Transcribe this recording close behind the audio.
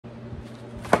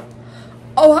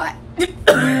Oh, hi.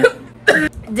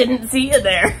 Didn't see you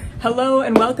there. Hello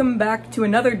and welcome back to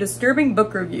another Disturbing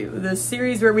book review, the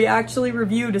series where we actually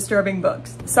review disturbing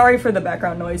books. Sorry for the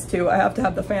background noise too, I have to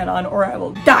have the fan on or I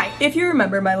will die. If you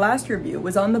remember, my last review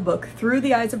was on the book Through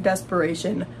the Eyes of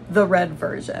Desperation, the Red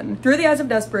version. Through the Eyes of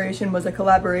Desperation was a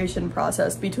collaboration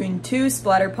process between two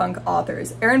splatterpunk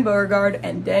authors, Erin Beauregard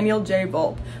and Daniel J.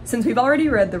 Volpe. Since we've already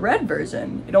read the Red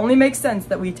version, it only makes sense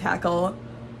that we tackle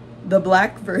the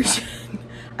Black version.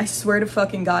 I swear to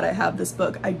fucking God I have this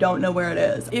book. I don't know where it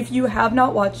is. If you have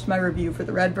not watched my review for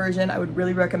the Red version, I would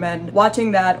really recommend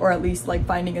watching that, or at least like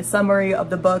finding a summary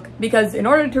of the book, because in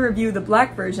order to review the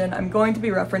Black version, I'm going to be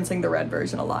referencing the Red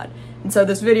version a lot. And so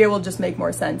this video will just make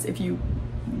more sense if you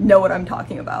know what I'm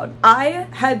talking about. I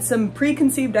had some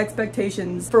preconceived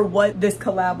expectations for what this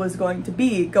collab was going to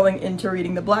be going into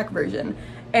reading the Black version.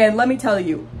 And let me tell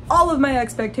you, all of my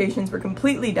expectations were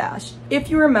completely dashed. If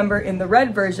you remember, in the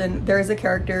Red version, there is a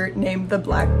character named the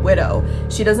Black Widow.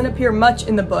 She doesn't appear much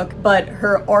in the book, but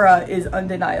her aura is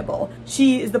undeniable.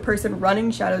 She is the person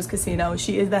running Shadow's Casino.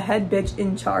 She is the head bitch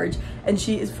in charge, and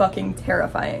she is fucking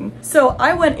terrifying. So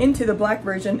I went into the Black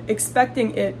version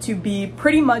expecting it to be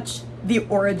pretty much the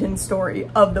origin story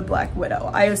of the Black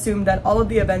Widow. I assumed that all of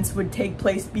the events would take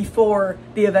place before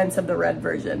the events of the Red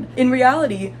version. In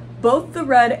reality, both the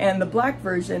Red and the Black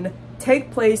version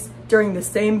take place during the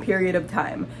same period of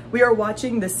time. We are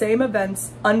watching the same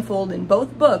events unfold in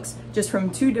both books, just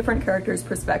from two different characters'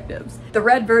 perspectives. The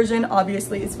Red version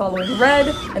obviously is following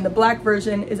Red, and the Black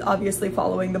version is obviously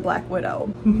following the Black Widow.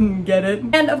 Get it?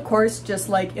 And of course, just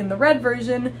like in the Red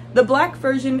version, the Black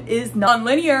version is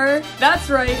non-linear. That's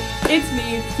right, it's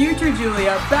me, future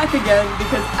Julia, back again,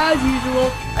 because as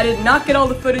usual, I did not get all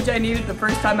the footage I needed the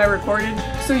first time I recorded,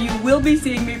 so you will be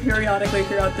seeing me periodically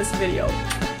throughout this video.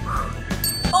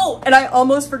 Oh, and I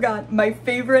almost forgot my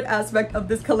favorite aspect of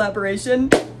this collaboration,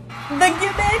 the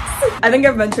gimmicks! I think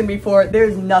I've mentioned before,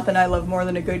 there's nothing I love more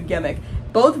than a good gimmick.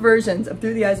 Both versions of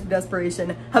Through the Eyes of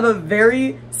Desperation have a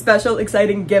very special,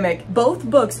 exciting gimmick. Both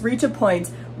books reach a point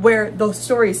where the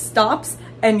story stops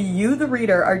and you, the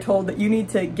reader, are told that you need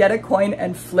to get a coin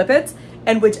and flip it,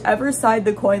 and whichever side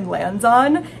the coin lands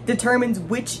on determines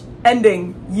which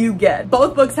ending you get.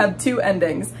 Both books have two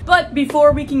endings, but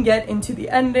before we can get into the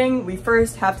ending, we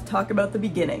first have to talk about the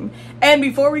beginning. And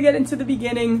before we get into the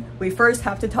beginning, we first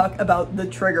have to talk about the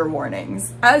trigger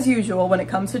warnings. As usual, when it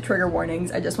comes to trigger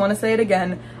warnings, I just want to say it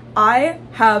again, I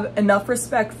have enough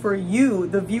respect for you,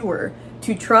 the viewer,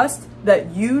 to trust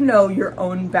that you know your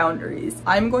own boundaries.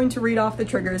 I'm going to read off the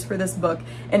triggers for this book,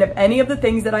 and if any of the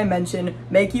things that I mention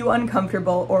make you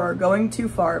uncomfortable or are going too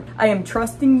far, I am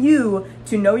trusting you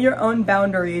to know your own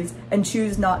boundaries and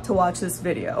choose not to watch this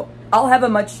video. I'll have a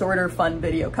much shorter, fun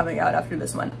video coming out after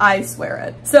this one, I swear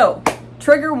it. So,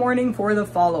 trigger warning for the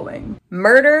following: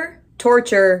 murder,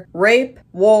 torture, rape,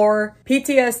 war,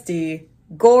 PTSD,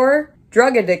 gore,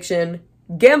 drug addiction,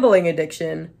 gambling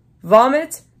addiction,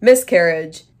 vomit,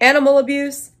 miscarriage, animal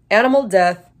abuse, animal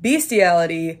death,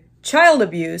 bestiality, child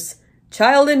abuse,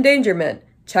 child endangerment,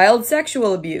 child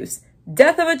sexual abuse,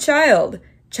 death of a child,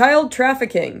 child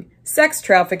trafficking, sex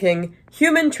trafficking,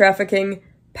 human trafficking,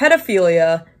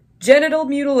 pedophilia, genital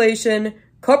mutilation,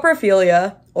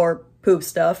 coprophilia, or poop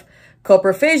stuff,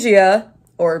 coprophagia,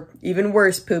 or even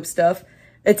worse poop stuff,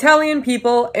 Italian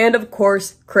people, and of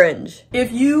course, cringe.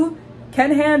 If you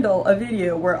can handle a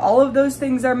video where all of those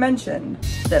things are mentioned,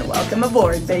 then welcome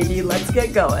aboard, baby, let's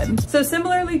get going. So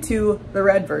similarly to the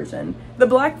Red version, the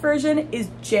Black version is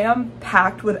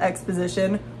jam-packed with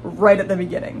exposition right at the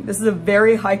beginning. This is a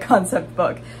very high concept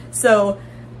book. So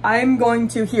I'm going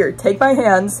to, here, take my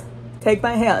hands,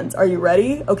 are you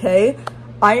ready? Okay.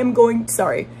 I am going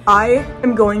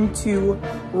to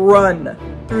run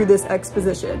through this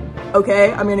exposition,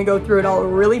 okay? I'm gonna go through it all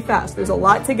really fast. There's a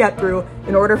lot to get through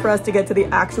in order for us to get to the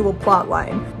actual plot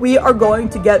line. We are going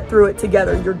to get through it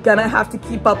together. You're gonna have to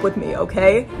keep up with me,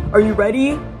 okay? Are you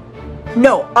ready?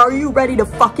 No, are you ready to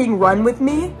fucking run with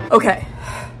me? Okay,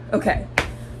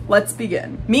 let's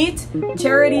begin. Meet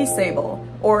Charity Sable,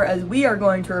 or as we are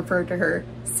going to refer to her,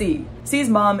 C. C's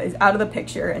mom is out of the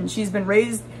picture, and she's been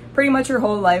raised pretty much her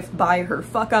whole life by her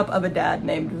fuck up of a dad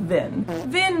named Vin.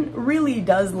 Vin really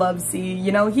does love C,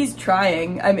 you know, he's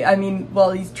trying. I mean,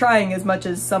 well, he's trying as much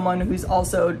as someone who's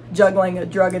also juggling a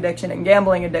drug addiction and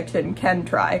gambling addiction can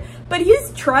try, but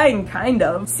he's trying kind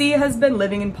of. C has been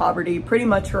living in poverty pretty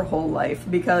much her whole life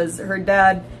because her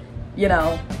dad, you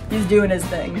know, he's doing his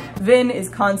thing. Vin is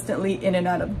constantly in and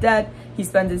out of debt. He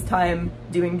spends his time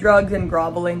doing drugs and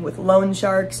groveling with loan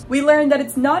sharks. We learn that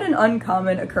it's not an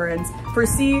uncommon occurrence for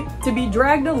C to be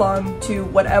dragged along to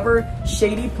whatever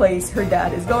shady place her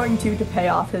dad is going to pay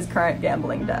off his current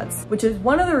gambling debts, which is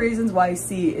one of the reasons why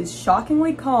C is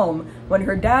shockingly calm when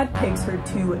her dad takes her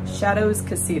to Shadow's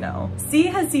casino. C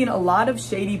has seen a lot of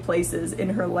shady places in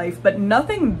her life, but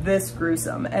nothing this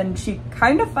gruesome, and she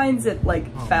kind of finds it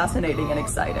like fascinating and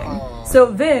exciting. So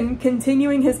Vin,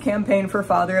 continuing his campaign for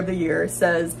Father of the Year,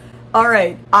 says, all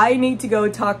right, I need to go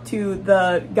talk to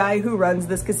the guy who runs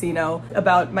this casino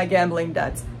about my gambling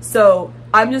debts. So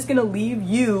I'm just gonna leave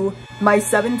you, my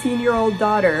 17-year-old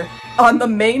daughter, on the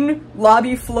main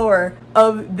lobby floor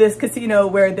of this casino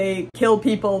where they kill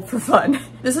people for fun.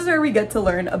 This is where we get to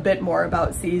learn a bit more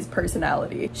about C's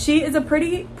personality. She is a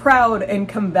pretty proud and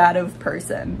combative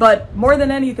person, but more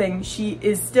than anything, she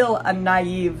is still a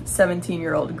naive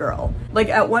 17-year-old girl. Like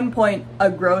at one point, a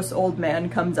gross old man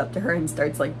comes up to her and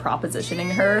starts like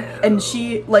propositioning her, and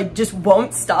she like just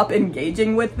won't stop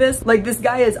engaging with this. Like this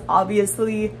guy is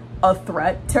obviously a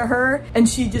threat to her, and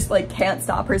she just like can't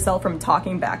stop herself from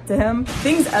talking back to him.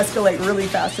 Things escalate really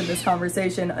fast in this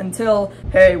conversation until,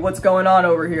 hey, what's going on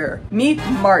over here? Meet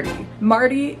Marty.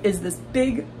 Marty is this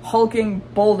big hulking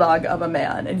bulldog of a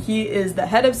man, and he is the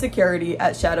head of security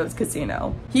at Shadow's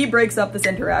casino. He breaks up this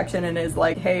interaction and is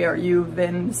like, hey, are you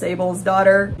Vin Sable's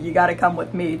daughter? You gotta come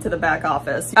with me to the back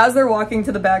office. As they're walking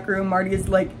to the back room, Marty is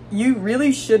like, you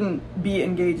really shouldn't be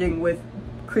engaging with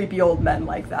creepy old men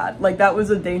like that. Like that was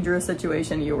a dangerous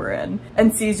situation you were in.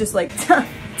 And C's just like,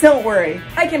 don't worry,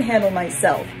 I can handle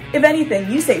myself. If anything,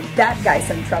 you save that guy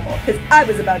some trouble, because I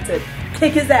was about to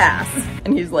kick his ass.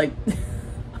 And he's like,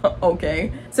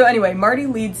 okay. So anyway, Marty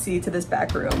leads C to this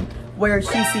back room where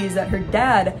she sees that her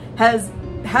dad has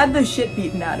had the shit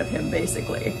beaten out of him,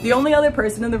 basically. The only other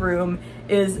person in the room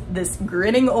is this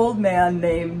grinning old man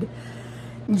named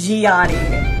Gianni.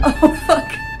 Oh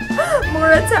fuck.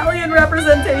 More Italian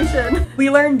representation. We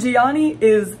learn Gianni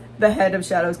is the head of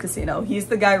Shadow's casino. He's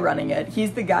the guy running it.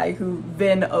 He's the guy who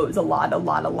Vin owes a lot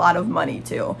of money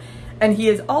to. And he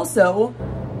is also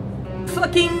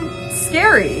fucking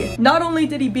scary. Not only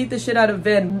did he beat the shit out of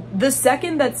Vin, the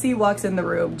second that C walks in the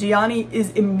room, Gianni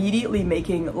is immediately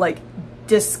making like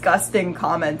disgusting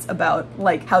comments about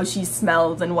like how she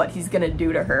smells and what he's gonna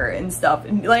do to her and stuff.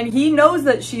 And like he knows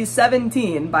that she's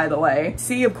 17, by the way.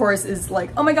 C of course is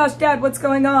like, oh my gosh, dad, what's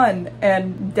going on?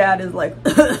 And dad is like,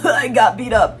 I got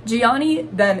beat up. Gianni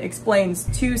then explains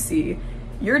to C,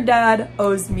 your dad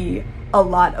owes me a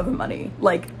lot of money.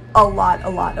 Like a lot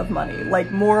of money.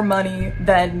 Like more money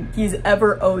than he's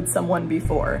ever owed someone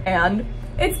before. And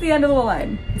it's the end of the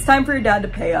line. It's time for your dad to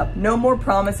pay up. No more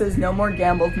promises, no more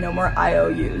gambles, no more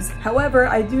IOUs. However,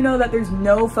 I do know that there's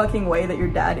no fucking way that your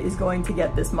dad is going to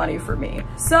get this money for me.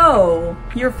 So,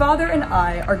 your father and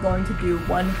I are going to do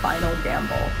one final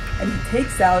gamble. And he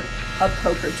takes out a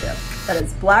poker chip that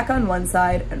is black on one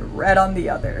side and red on the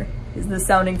other. Is this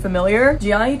sounding familiar?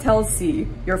 Gianni tells C,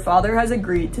 your father has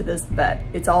agreed to this bet.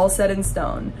 It's all set in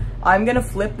stone. I'm gonna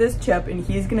flip this chip and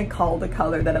he's gonna call the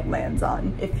color that it lands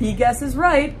on. If he guesses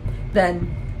right,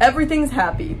 then everything's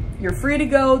happy. You're free to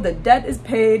go, the debt is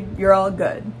paid, you're all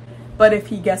good. But if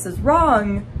he guesses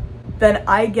wrong, then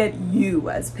I get you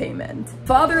as payment.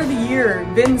 Father of the Year,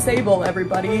 Vin Sable,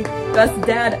 everybody. Best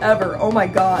dad ever, oh my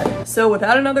god. So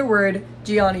without another word,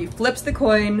 Gianni flips the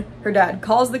coin, her dad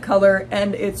calls the color,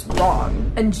 and it's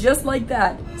wrong. And just like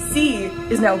that, C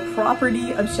is now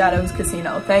property of Shadow's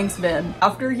casino. Thanks, Vin.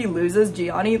 After he loses,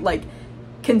 Gianni, like,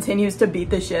 continues to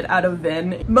beat the shit out of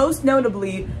Vin, most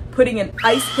notably putting an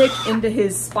ice pick into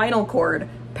his spinal cord,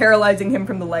 paralyzing him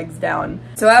from the legs down.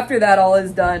 So after that all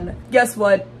is done, guess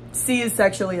what? C is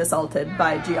sexually assaulted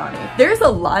by Gianni. There's a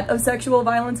lot of sexual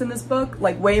violence in this book,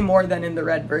 like way more than in the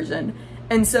red version.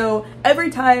 And so every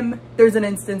time there's an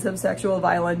instance of sexual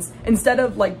violence, instead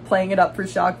of like playing it up for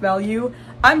shock value,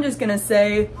 I'm just gonna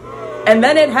say, and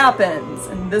then it happens,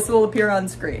 and this will appear on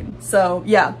screen. So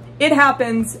yeah, it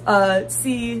happens.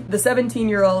 C, the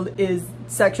 17-year-old, is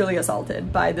sexually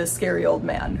assaulted by this scary old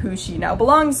man who she now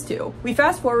belongs to. We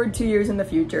fast forward 2 years in the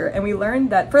future, and we learn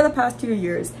that for the past 2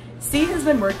 years, C has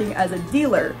been working as a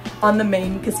dealer on the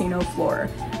main casino floor,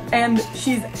 and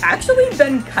she's actually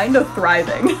been kind of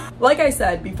thriving. Like I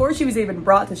said, before she was even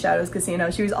brought to Shadow's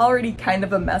casino, she was already kind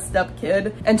of a messed up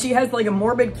kid, and she has like a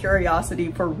morbid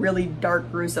curiosity for really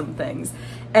dark, gruesome things.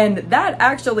 And that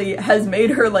actually has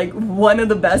made her like one of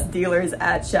the best dealers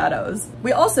at Shadow's.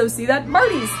 We also see that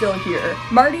Marty's still here.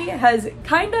 Marty has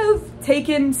kind of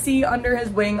taken C under his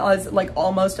wing as like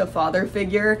almost a father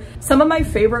figure. Some of my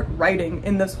favorite writing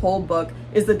in this whole book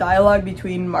is the dialogue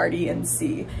between Marty and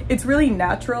C. It's really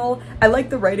natural style. I like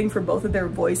the writing for both of their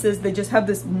voices. They just have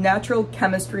this natural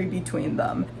chemistry between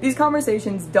them. These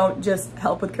conversations don't just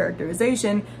help with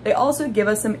characterization, they also give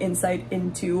us some insight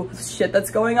into shit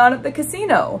that's going on at the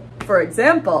casino. For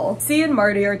example, C and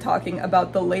Marty are talking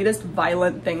about the latest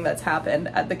violent thing that's happened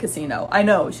at the casino. I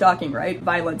know, shocking, right?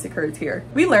 Violence occurs here.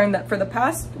 We learned that for the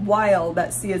past while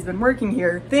that C has been working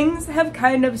here, things have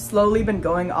kind of slowly been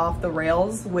going off the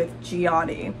rails with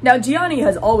Gianni. Now, Gianni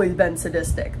has always been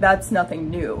sadistic. That's nothing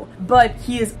new. But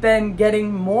he has been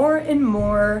getting more and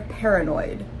more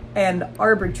paranoid and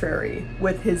arbitrary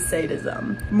with his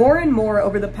sadism. More and more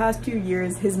over the past few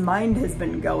years, his mind has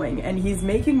been going and he's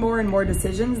making more and more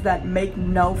decisions that make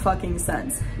no fucking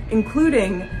sense,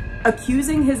 including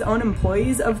accusing his own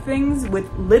employees of things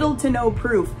with little to no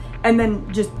proof and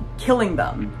then just killing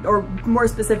them, or more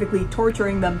specifically,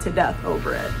 torturing them to death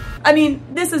over it. I mean,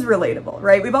 this is relatable,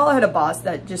 right? We've all had a boss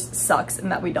that just sucks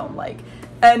and that we don't like.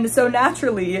 And so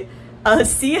naturally,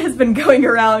 C has been going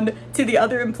around to the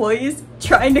other employees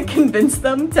trying to convince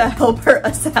them to help her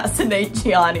assassinate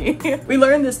Gianni. We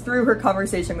learned this through her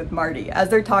conversation with Marty as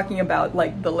they're talking about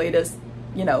like the latest,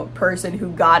 you know, person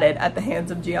who got it at the hands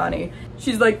of Gianni.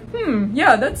 She's like,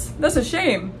 yeah, that's a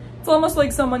shame. It's almost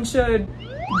like someone should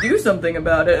do something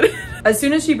about it. As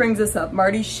soon as she brings this up,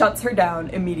 Marty shuts her down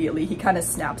immediately. He kind of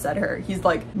snaps at her. He's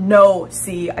like, no,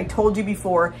 C, I told you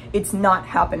before, it's not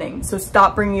happening. So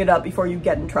stop bringing it up before you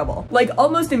get in trouble. Like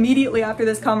almost immediately after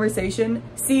this conversation,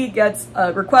 C gets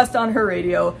a request on her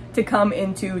radio to come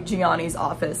into Gianni's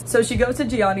office. So she goes to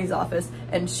Gianni's office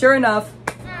and sure enough,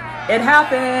 it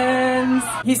happens!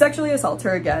 He sexually assaults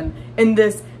her again in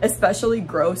this especially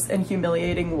gross and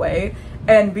humiliating way.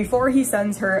 And before he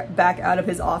sends her back out of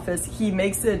his office, he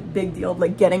makes a big deal of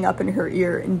like getting up in her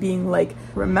ear and being like,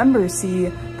 remember, C,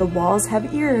 the walls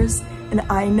have ears and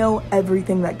I know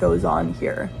everything that goes on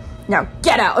here. Now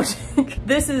get out!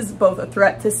 This is both a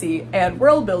threat to C and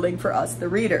world building for us, the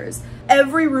readers.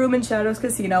 Every room in Shadows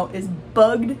Casino is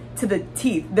bugged to the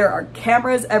teeth. There are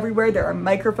cameras everywhere, there are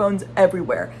microphones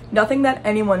everywhere. Nothing that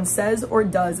anyone says or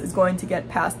does is going to get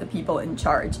past the people in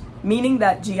charge. Meaning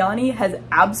that Gianni has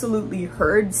absolutely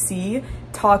heard C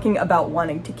talking about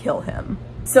wanting to kill him.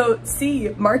 So C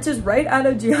marches right out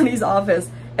of Gianni's office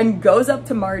and goes up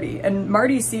to Marty, and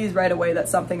Marty sees right away that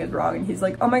something is wrong and he's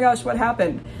like, oh my gosh, what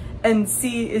happened? And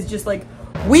C is just like,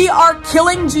 we are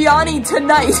killing Gianni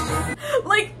tonight.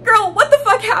 Like, girl, what the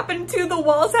fuck happened to the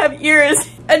walls have ears?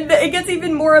 And it gets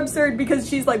even more absurd because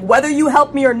she's like, whether you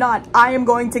help me or not, I am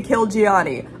going to kill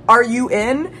Gianni. Are you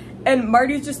in? And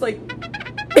Marty's just like,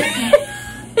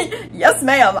 yes,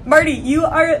 ma'am. Marty, you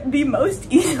are the most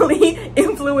easily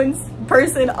influenced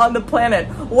person on the planet.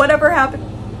 Whatever happened,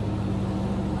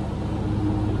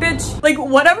 bitch, like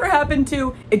whatever happened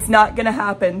to, it's not gonna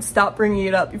happen, stop bringing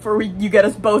it up before you get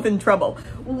us both in trouble.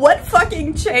 What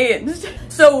fucking changed?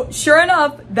 So sure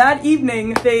enough, that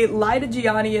evening they lie to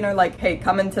Gianni and are like, hey,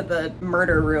 come into the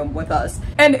murder room with us.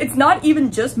 And it's not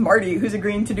even just Marty who's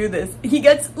agreeing to do this. He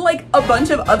gets like a bunch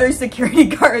of other security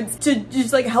guards to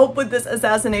just like help with this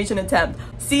assassination attempt.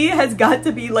 C has got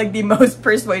to be like the most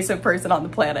persuasive person on the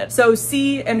planet. So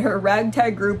C and her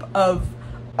ragtag group of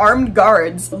armed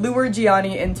guards lure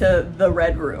Gianni into the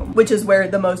Red Room, which is where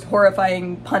the most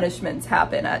horrifying punishments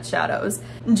happen at Shadows.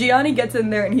 Gianni gets in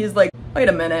there and he's like, wait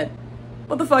a minute,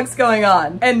 what the fuck's going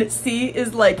on? And C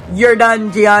is like, you're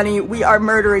done, Gianni, we are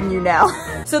murdering you now.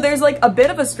 So there's like a bit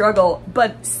of a struggle,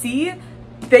 but C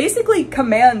basically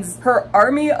commands her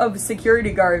army of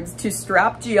security guards to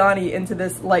strap Gianni into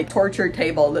this like torture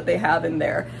table that they have in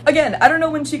there. Again, I don't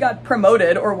know when she got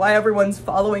promoted or why everyone's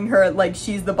following her like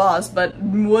she's the boss, but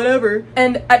whatever.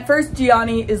 And at first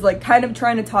Gianni is like kind of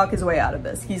trying to talk his way out of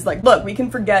this. He's like, look, we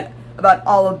can forget about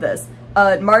all of this.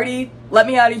 Marty, let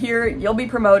me out of here, you'll be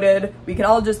promoted, we can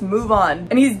all just move on.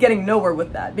 And he's getting nowhere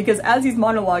with that because as he's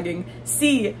monologuing,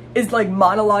 C is like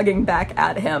monologuing back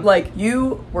at him. Like,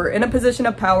 you were in a position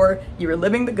of power, you were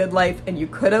living the good life, and you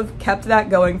could have kept that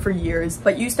going for years,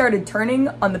 but you started turning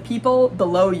on the people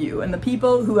below you and the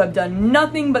people who have done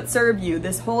nothing but serve you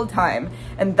this whole time.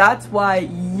 And that's why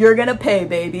you're gonna pay,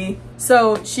 baby.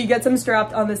 So she gets him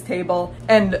strapped on this table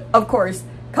and of course,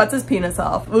 cuts his penis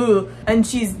off, ooh, and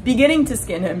she's beginning to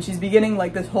skin him. She's beginning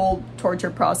like this whole torture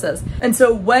process. And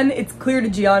so when it's clear to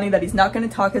Gianni that he's not gonna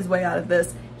talk his way out of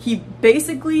this, he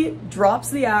basically drops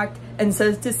the act and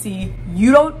says to C,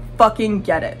 you don't fucking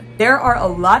get it. There are a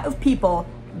lot of people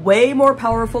way more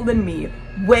powerful than me,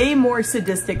 way more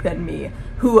sadistic than me,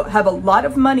 who have a lot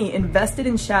of money invested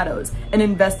in Shadows and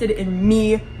invested in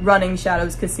me running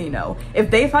Shadows Casino. If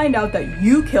they find out that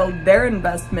you killed their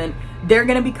investment, they're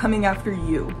gonna be coming after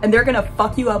you and they're gonna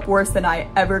fuck you up worse than I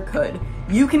ever could.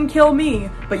 you can kill me,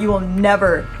 but you will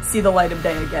never see the light of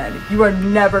day again. You are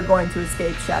never going to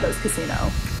escape Shadow's casino.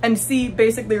 And C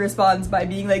basically responds by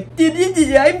being like,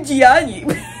 I'm Gianni.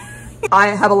 I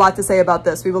have a lot to say about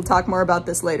this. We will talk more about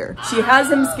this later. She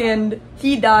has him skinned,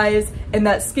 he dies, and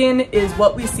that skin is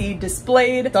what we see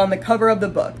displayed on the cover of the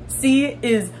book. C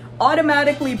is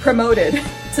automatically promoted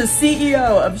to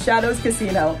CEO of Shadow's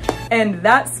Casino, and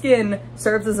that skin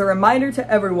serves as a reminder to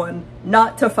everyone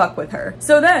not to fuck with her.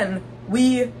 So then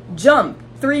we jump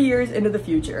 3 years into the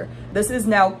future. This is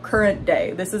now current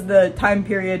day. This is the time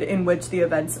period in which the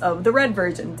events of the red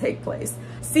version take place.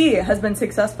 C has been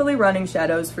successfully running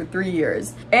Shadows for 3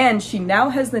 years, and she now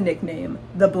has the nickname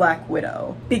the Black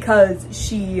Widow because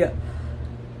she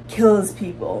kills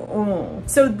people.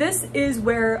 So this is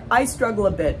where I struggle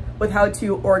a bit with how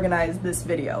to organize this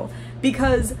video,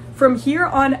 because from here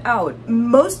on out,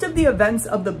 most of the events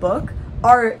of the book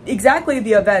are exactly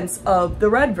the events of the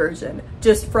red version,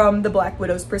 just from the Black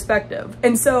Widow's perspective.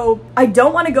 And so I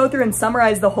don't want to go through and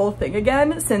summarize the whole thing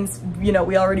again, since, you know,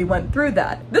 we already went through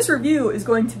that. This review is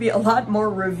going to be a lot more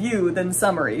review than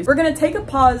summaries. We're going to take a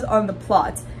pause on the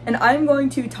plot, and I'm going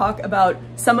to talk about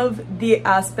some of the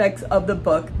aspects of the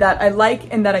book that I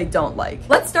like and that I don't like.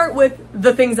 Let's start with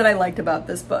the things that I liked about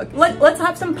this book. Let's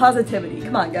have some positivity.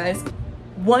 Come on, guys.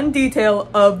 One detail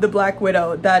of the Black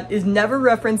Widow that is never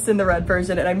referenced in the red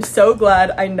version, and I'm so glad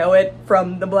I know it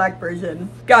from the black version.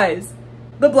 Guys,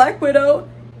 the Black Widow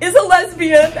is a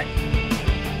lesbian!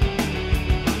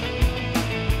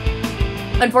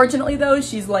 Unfortunately though,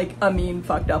 she's like a mean,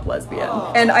 fucked up lesbian.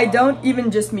 And I don't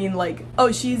even just mean like,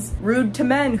 oh, she's rude to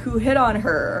men who hit on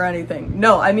her or anything.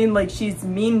 No, I mean like she's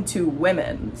mean to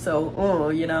women. So, oh,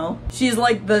 you know? She's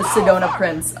like the Sedona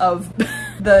Prince of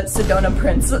the Sedona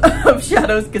Prince of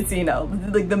Shadow's Casino.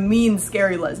 Like the mean,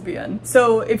 scary lesbian.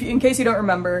 So in case you don't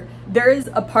remember, there is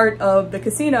a part of the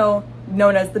casino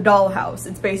known as the Dollhouse.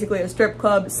 It's basically a strip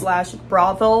club slash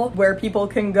brothel where people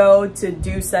can go to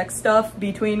do sex stuff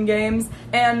between games,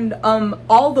 and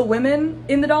all the women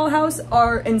in the Dollhouse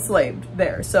are enslaved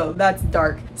there, so that's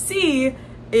dark. C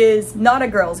is not a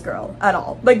girl's girl at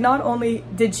all. Like, not only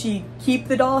did she keep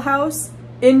the Dollhouse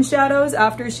in Shadows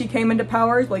after she came into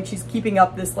power, like she's keeping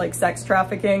up this like sex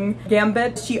trafficking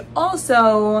gambit, she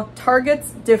also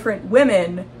targets different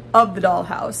women of the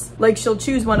Dollhouse. Like, she'll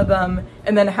choose one of them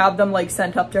and then have them like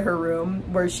sent up to her room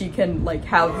where she can like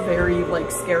have very like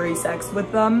scary sex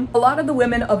with them. A lot of the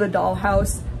women of the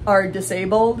Dollhouse are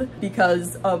disabled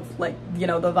because of like, you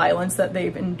know, the violence that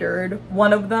they've endured.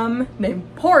 One of them,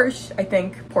 named Porsche, I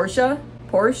think, Porsche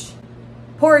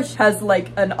has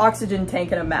like an oxygen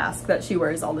tank and a mask that she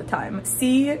wears all the time.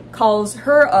 C calls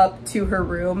her up to her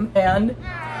room and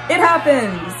it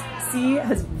happens! C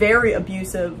has very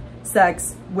abusive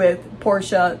sex with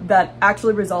Portia that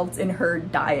actually results in her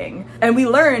dying. And we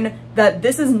learn that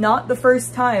this is not the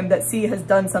first time that C has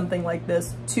done something like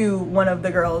this to one of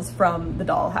the girls from the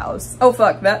Dollhouse. Oh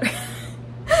fuck, that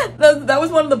that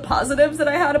was one of the positives that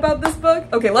I had about this book.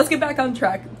 Okay, let's get back on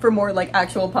track for more like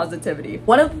actual positivity.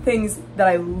 One of the things that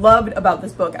I loved about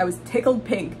this book, I was tickled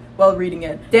pink while reading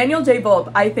it. Daniel J.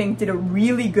 Volpe, I think, did a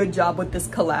really good job with this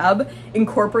collab,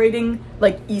 incorporating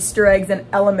like Easter eggs and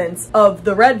elements of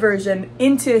the red version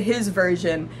into his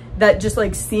version that just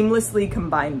like seamlessly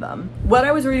combined them. When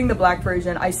I was reading the black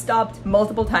version, I stopped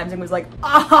multiple times and was like,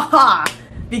 ah ha ha,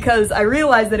 because I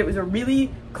realized that it was a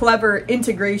really clever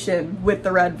integration with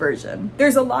the red version.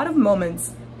 There's a lot of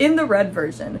moments in the red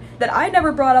version that I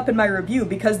never brought up in my review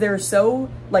because they're so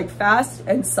like fast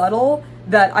and subtle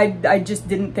that I just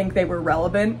didn't think they were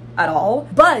relevant at all.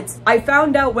 But I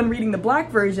found out when reading the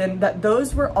black version that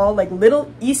those were all like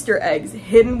little Easter eggs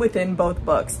hidden within both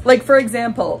books. Like, for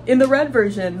example, in the red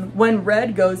version, when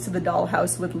Red goes to the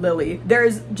Dollhouse with Lily,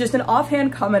 there's just an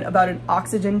offhand comment about an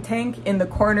oxygen tank in the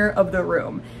corner of the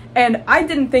room. And I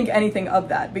didn't think anything of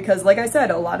that because, like I said,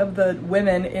 a lot of the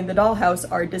women in the Dollhouse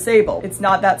are disabled. It's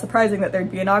not that surprising that there'd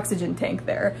be an oxygen tank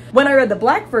there. When I read the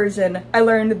black version, I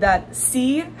learned that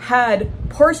C had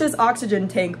Portia's oxygen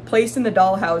tank placed in the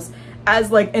Dollhouse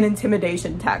as like an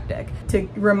intimidation tactic to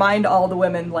remind all the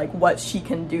women like what she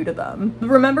can do to them.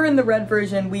 Remember in the red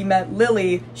version we met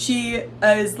Lily. She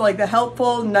is like the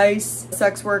helpful, nice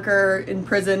sex worker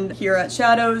imprisoned here at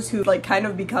Shadows who like kind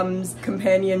of becomes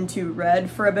companion to Red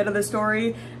for a bit of the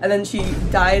story, and then she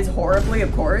dies horribly,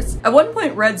 of course. At one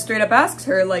point Red straight up asks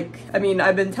her like, I mean,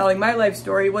 I've been telling my life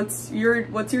story, what's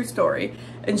your story?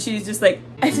 And she's just like,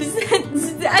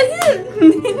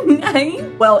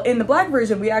 well, in the black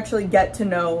version, we actually get to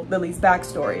know Lily's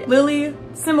backstory. Lily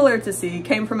similar to C,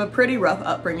 came from a pretty rough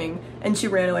upbringing, and she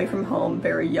ran away from home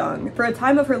very young. For a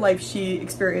time of her life, she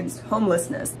experienced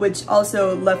homelessness, which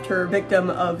also left her victim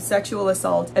of sexual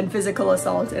assault and physical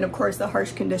assault, and of course the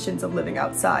harsh conditions of living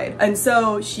outside. And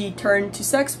so she turned to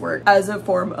sex work as a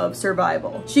form of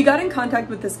survival. She got in contact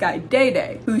with this guy,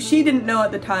 Day, who she didn't know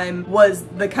at the time was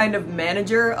the kind of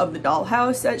manager of the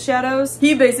dollhouse at Shadows.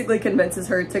 He basically convinces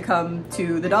her to come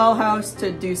to the dollhouse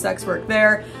to do sex work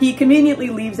there. He conveniently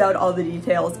leaves out all the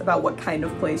details about what kind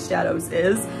of place Shadows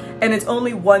is, and it's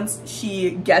only once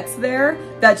she gets there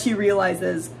that she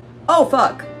realizes, oh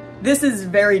fuck, this is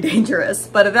very dangerous.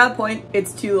 But at that point,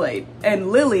 it's too late,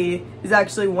 and Lily is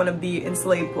actually one of the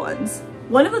enslaved ones.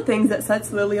 One of the things that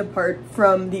sets Lily apart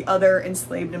from the other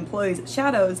enslaved employees at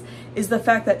Shadows is the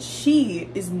fact that she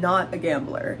is not a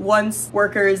gambler. Once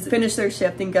workers finish their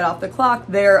shift and get off the clock,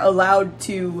 they're allowed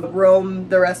to roam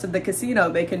the rest of the casino.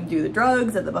 They can do the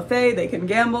drugs at the buffet, they can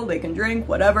gamble, they can drink,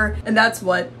 whatever. And that's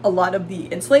what a lot of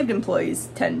the enslaved employees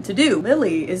tend to do.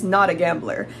 Lily is not a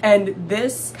gambler, and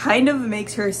this kind of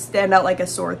makes her stand out like a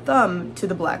sore thumb to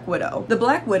the Black Widow. The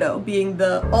Black Widow, being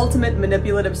the ultimate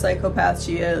manipulative psychopath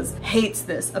she is, hates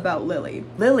this about Lily.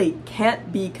 Lily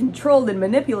can't be controlled and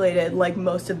manipulated like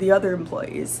most of the other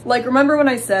employees. Like, remember when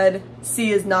I said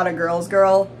C is not a girl's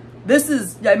girl? This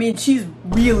is, I mean, she's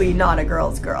really not a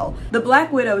girl's girl. The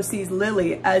Black Widow sees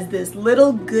Lily as this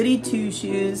little goody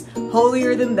two-shoes,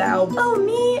 holier than thou, oh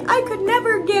me, I could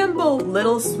never gamble,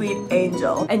 little sweet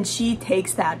angel. And she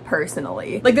takes that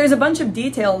personally. Like, there's a bunch of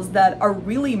details that are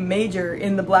really major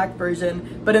in the black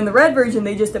version, but in the red version,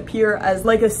 they just appear as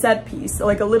like a set piece,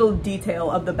 like a little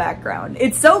detail of the background.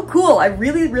 It's so cool. I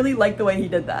really, really like the way he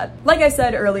did that. Like I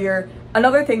said earlier,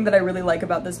 another thing that I really like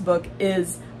about this book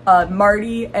is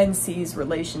Marty and C's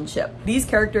relationship. These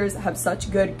characters have such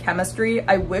good chemistry.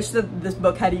 I wish that this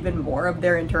book had even more of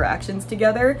their interactions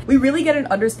together. We really get an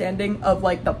understanding of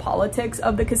like the politics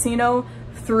of the casino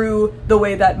through the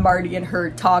way that Marty and her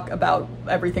talk about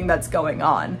everything that's going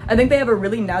on. I think they have a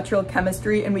really natural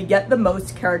chemistry, and we get the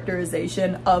most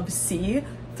characterization of C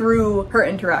through her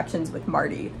interactions with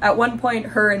Marty. At one point,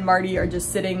 her and Marty are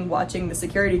just sitting watching the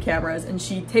security cameras, and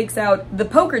she takes out the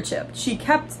poker chip. She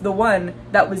kept the one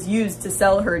that was used to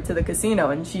sell her to the casino,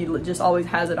 and she just always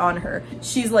has it on her.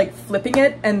 She's like flipping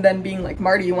it and then being like,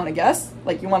 Marty, you want to guess?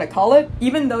 Like, you want to call it?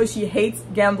 Even though she hates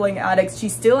gambling addicts, she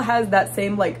still has that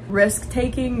same like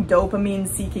risk-taking,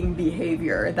 dopamine-seeking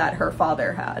behavior that her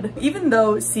father had. Even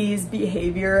though C's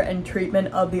behavior and treatment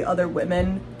of the other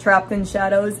women trapped in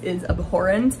Shadows is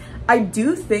abhorrent, I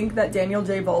do think that Daniel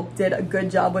J. Volk did a good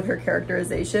job with her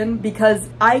characterization, because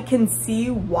I can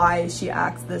see why she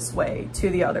acts this way to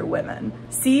the other women.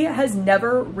 C has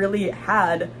never really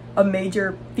had a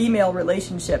major female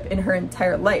relationship in her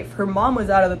entire life. Her mom was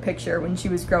out of the picture when she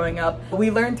was growing up. We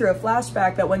learned through a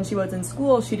flashback that when she was in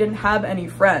school, she didn't have any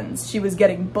friends. She was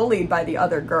getting bullied by the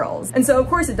other girls. And so of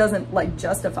course it doesn't like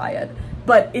justify it,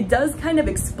 but it does kind of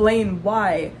explain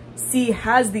why C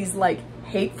has these like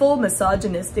hateful,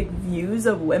 misogynistic views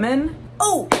of women.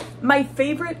 Oh, my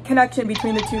favorite connection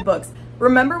between the two books.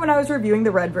 Remember when I was reviewing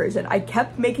the red version, I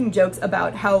kept making jokes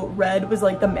about how Red was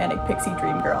like the manic pixie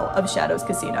dream girl of Shadows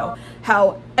Casino.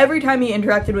 How every time he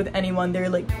interacted with anyone, they're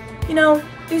like, you know,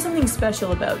 there's something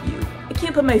special about you. I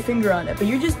can't put my finger on it, but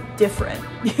you're just different.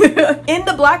 In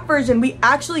the black version, we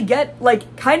actually get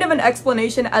like kind of an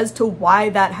explanation as to why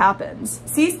that happens.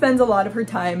 C spends a lot of her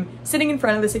time sitting in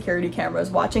front of the security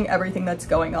cameras watching everything that's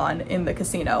going on in the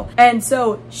casino. And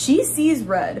so she sees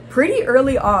Red pretty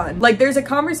early on. Like, there's a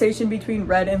conversation between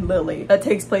Red and Lily that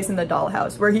takes place in the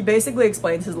dollhouse where he basically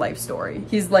explains his life story.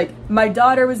 He's like, my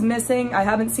daughter was missing. I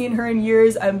haven't seen her in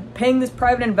years. I'm paying this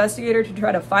private investigator to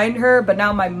try to find her, but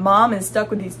now my mom is stuck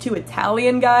with these two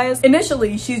Italian guys.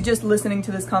 Initially, she's just listening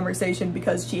to this conversation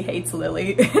because she hates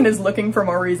Lily and is looking for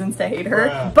more reasons to hate her.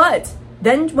 Wow. But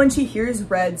then when she hears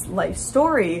Red's life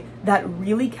story, that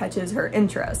really catches her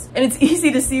interest. And it's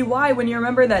easy to see why when you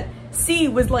remember that C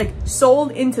was like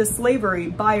sold into slavery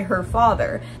by her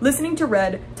father. Listening to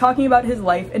Red talking about his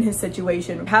life and his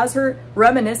situation has her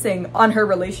reminiscing on her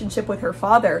relationship with her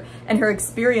father and her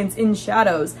experience in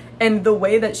Shadows and the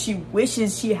way that she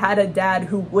wishes she had a dad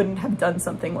who wouldn't have done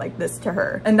something like this to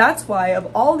her. And that's why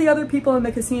of all the other people in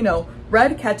the casino,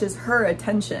 Red catches her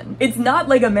attention. It's not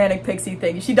like a manic pixie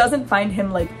thing. She doesn't find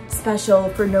him like special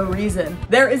for no reason.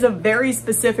 There is a very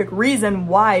specific reason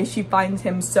why she finds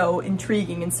him so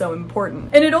intriguing and so important.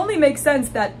 And it only makes sense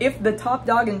that if the top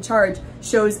dog in charge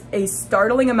shows a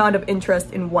startling amount of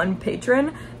interest in one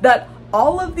patron, that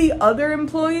all of the other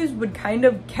employees would kind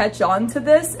of catch on to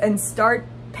this and start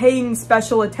paying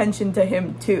special attention to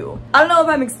him too. I don't know if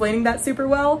I'm explaining that super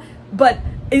well, but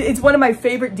It's one of my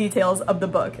favorite details of the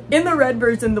book. In the Red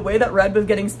version, the way that Red was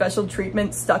getting special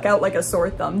treatment stuck out like a sore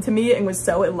thumb to me and was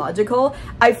so illogical.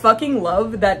 I fucking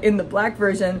love that in the Black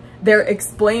version, they're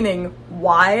explaining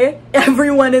why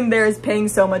everyone in there is paying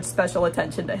so much special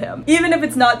attention to him. Even if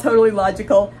it's not totally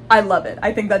logical, I love it.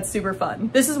 I think that's super fun.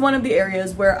 This is one of the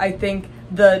areas where I think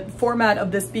the format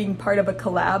of this being part of a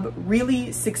collab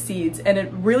really succeeds, and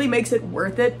it really makes it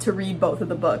worth it to read both of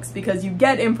the books because you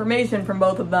get information from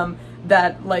both of them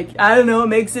that, like, I don't know,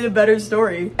 makes it a better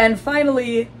story. And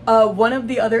finally, one of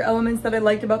the other elements that I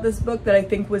liked about this book that I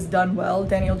think was done well,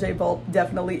 Daniel J. Volpe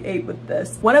definitely ate with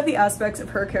this. One of the aspects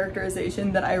of her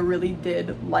characterization that I really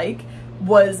did like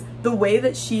was the way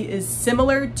that she is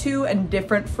similar to and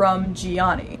different from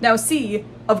Gianni. Now C,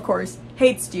 of course,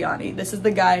 hates Gianni. This is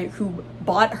the guy who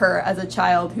bought her as a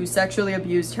child, who sexually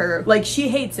abused her. Like, she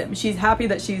hates him. She's happy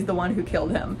that she's the one who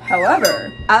killed him.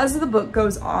 However, as the book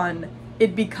goes on,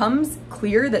 it becomes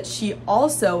clear that she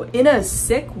also, in a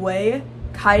sick way,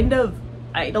 kind of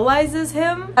idolizes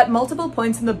him. At multiple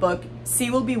points in the book, C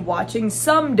will be watching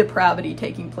some depravity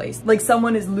taking place. Like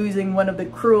someone is losing one of the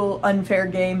cruel, unfair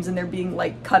games and they're being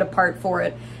like cut apart for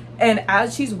it. And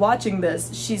as she's watching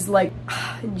this, she's like,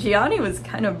 Gianni was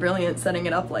kind of brilliant setting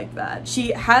it up like that.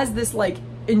 She has this like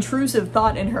intrusive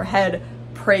thought in her head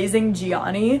praising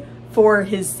Gianni for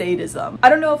his sadism. I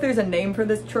don't know if there's a name for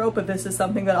this trope, if this is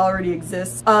something that already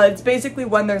exists. It's basically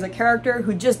when there's a character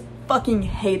who just fucking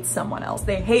hates someone else.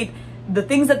 They hate the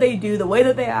things that they do, the way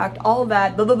that they act, all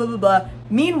that, blah, blah, blah, blah, blah.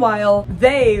 Meanwhile,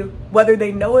 they, whether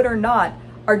they know it or not,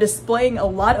 are displaying a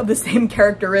lot of the same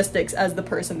characteristics as the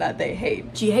person that they hate.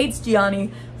 She hates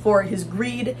Gianni for his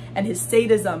greed and his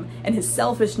sadism and his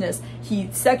selfishness. He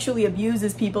sexually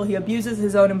abuses people, he abuses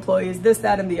his own employees, this,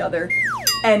 that, and the other.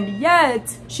 And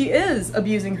yet, she is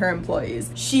abusing her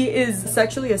employees. She is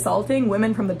sexually assaulting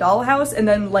women from the dollhouse and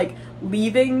then like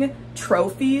leaving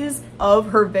trophies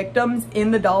of her victims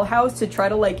in the dollhouse to try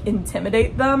to like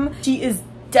intimidate them. She is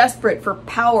desperate for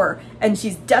power and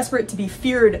she's desperate to be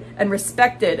feared and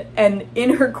respected, and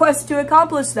in her quest to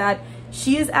accomplish that,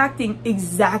 she is acting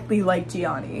exactly like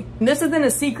Gianni. And this isn't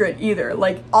a secret either,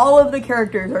 like all of the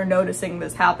characters are noticing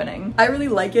this happening. I really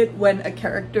like it when a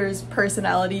character's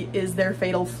personality is their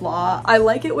fatal flaw. I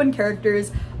like it when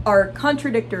characters are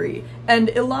contradictory and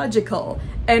illogical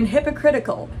and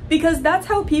hypocritical, because that's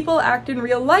how people act in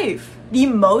real life. The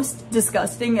most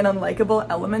disgusting and unlikable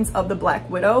elements of the Black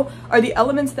Widow are the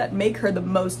elements that make her the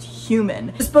most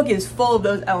human. This book is full of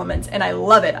those elements and I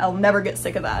love it. I'll never get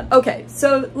sick of that. Okay,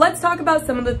 so let's talk about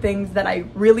some of the things that I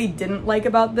really didn't like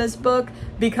about this book,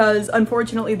 because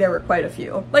unfortunately there were quite a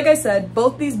few. Like I said,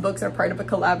 both these books are part of a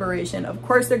collaboration. Of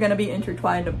course they're gonna be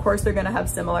intertwined. Of course they're gonna have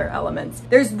similar elements.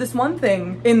 There's this one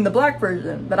thing in the Black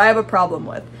version that I have a problem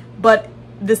with, but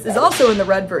this is also in the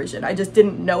Red version. I just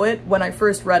didn't know it when I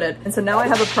first read it, and so now I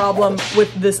have a problem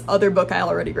with this other book I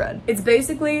already read. It's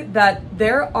basically that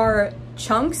there are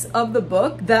chunks of the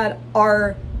book that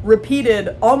are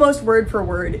repeated almost word for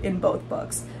word in both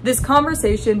books. This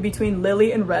conversation between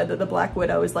Lily and Red that the Black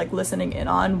Widow is like listening in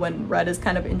on when Red is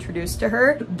kind of introduced to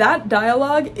her, that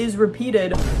dialogue is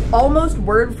repeated almost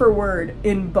word for word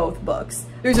in both books.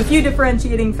 There's a few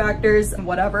differentiating factors and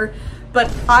whatever, but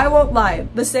I won't lie,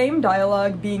 the same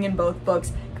dialogue being in both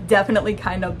books definitely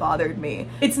kind of bothered me.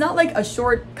 It's not like a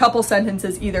short couple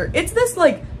sentences either. It's this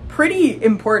like pretty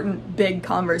important big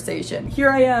conversation. Here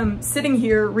I am sitting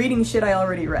here reading shit I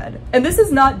already read. And this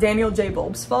is not Daniel J.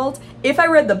 Volpe's fault. If I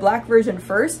read the Black version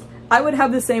first, I would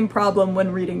have the same problem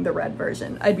when reading the Red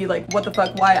version. I'd be like, what the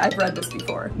fuck, why? I've read this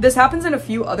before. This happens in a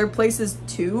few other places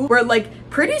too, where like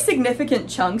pretty significant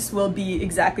chunks will be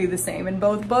exactly the same in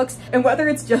both books, and whether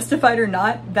it's justified or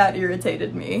not, that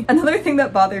irritated me. Another thing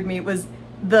that bothered me was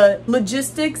the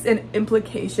logistics and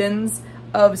implications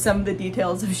of some of the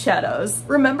details of Shadows.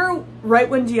 Remember right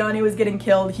when Gianni was getting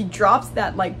killed, he drops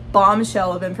that like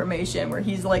bombshell of information where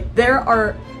he's like, there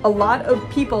are a lot of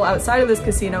people outside of this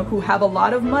casino who have a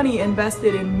lot of money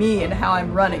invested in me and how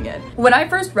I'm running it. When I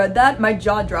first read that, my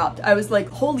jaw dropped. I was like,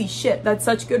 holy shit, that's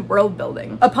such good world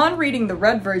building. Upon reading the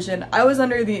Red version, I was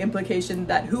under the implication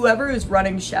that whoever is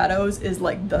running Shadows is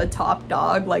like the top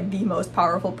dog, like the most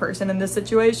powerful person in this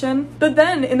situation. But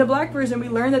then in the Black version, we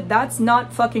learn that that's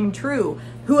not fucking true.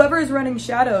 Whoever is running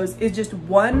Shadows is just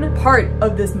one part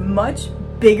of this much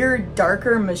bigger,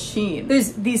 darker machine.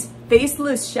 There's these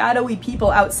faceless, shadowy people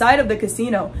outside of the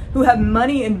casino who have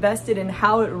money invested in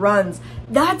how it runs.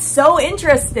 That's so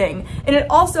interesting. And it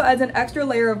also adds an extra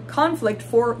layer of conflict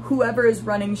for whoever is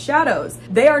running Shadows.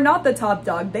 They are not the top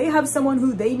dog. They have someone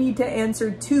who they need to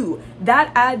answer to.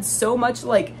 That adds so much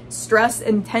like stress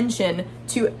and tension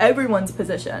to everyone's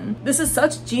position. This is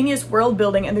such genius world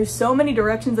building, and there's so many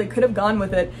directions they could have gone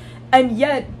with it, and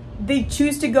yet they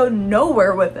choose to go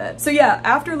nowhere with it. So yeah,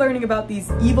 after learning about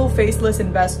these evil faceless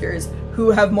investors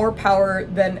who have more power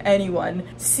than anyone,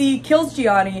 C kills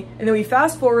Gianni, and then we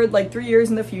fast forward like 3 years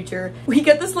in the future. We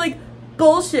get this like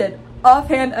bullshit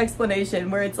offhand explanation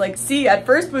where it's like, C at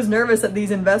first was nervous that these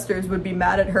investors would be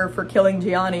mad at her for killing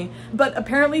Gianni, but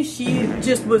apparently she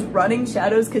just was running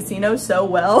Shadow's casino so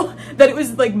well that it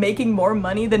was like making more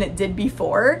money than it did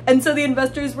before. And so the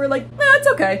investors were like, it's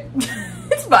okay.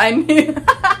 It's fine.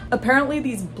 Apparently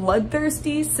these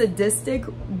bloodthirsty, sadistic,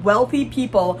 wealthy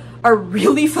people are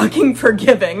really fucking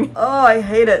forgiving. Oh, I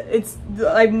hate it.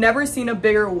 I've never seen a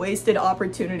bigger wasted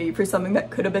opportunity for something that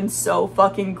could have been so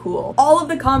fucking cool. All of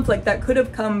the conflict that could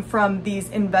have come from these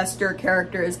investor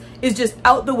characters is just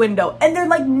out the window, and they're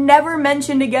like never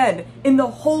mentioned again in the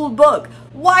whole book.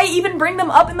 Why even bring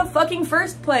them up in the fucking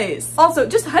first place? Also,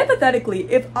 just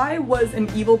hypothetically, if I was an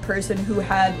evil person who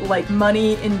had like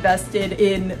money invested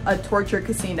in a torture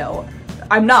casino,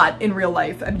 I'm not in real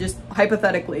life, I'm just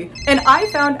hypothetically, and I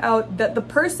found out that the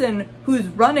person who's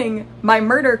running my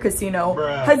murder casino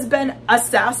has been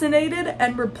assassinated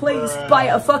and replaced by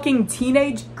a fucking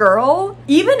teenage girl,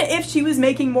 even if she was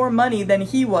making more money than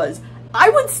he was, I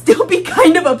would still be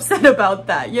kind of upset about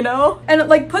that, you know? And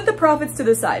like, put the profits to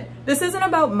the side. This isn't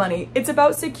about money, it's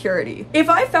about security. If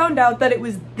I found out that it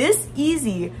was this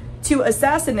easy to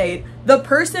assassinate the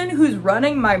person who's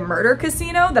running my murder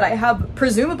casino that I have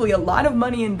presumably a lot of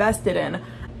money invested in,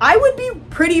 I would be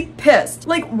pretty pissed.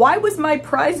 Like, why was my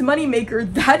prize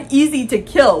moneymaker that easy to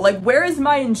kill? Like, where is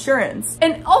my insurance?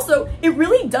 And also, it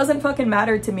really doesn't fucking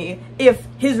matter to me if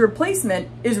his replacement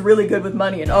is really good with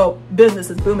money and oh,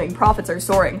 business is booming, profits are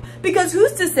soaring. Because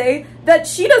who's to say that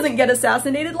she doesn't get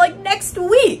assassinated like next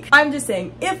week? I'm just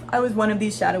saying, if I was one of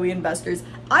these shadowy investors,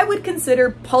 I would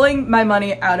consider pulling my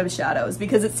money out of Shadows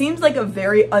because it seems like a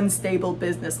very unstable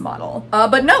business model.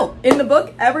 But no, in the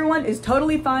book, everyone is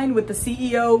totally fine with the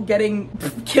CEO getting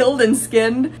killed and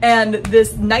skinned and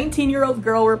this 19-year-old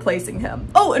girl replacing him.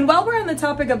 Oh, and while we're on the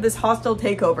topic of this hostile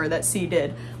takeover that C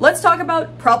did, let's talk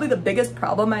about probably the biggest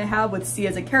problem I have with C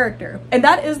as a character. And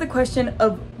that is the question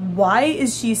of why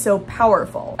is she so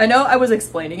powerful? I know I was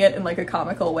explaining it in like a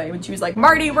comical way when she was like,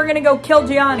 Marty, we're gonna go kill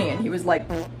Gianni. And he was like,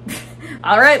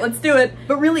 all right, let's do it.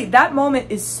 But really, that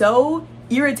moment is so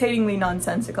irritatingly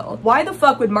nonsensical. Why the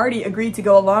fuck would Marty agree to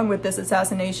go along with this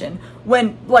assassination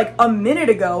when, like, a minute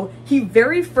ago, he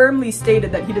very firmly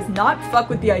stated that he does not fuck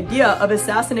with the idea of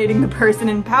assassinating the person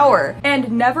in power?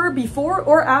 And never before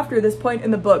or after this point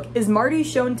in the book is Marty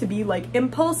shown to be, like,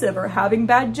 impulsive or having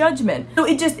bad judgment. So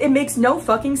it makes no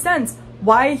fucking sense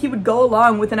why he would go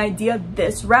along with an idea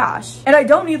this rash. And I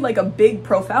don't need like a big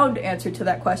profound answer to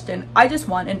that question, I just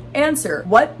want an answer.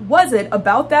 What was it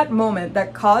about that moment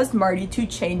that caused Marty to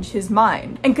change his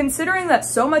mind? And considering that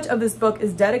so much of this book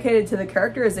is dedicated to the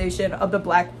characterization of the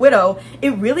Black Widow,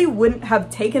 it really wouldn't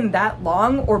have taken that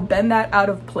long or been that out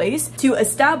of place to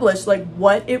establish like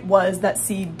what it was that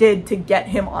C did to get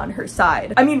him on her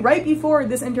side. I mean, right before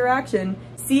this interaction,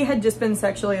 C had just been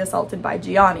sexually assaulted by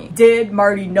Gianni. Did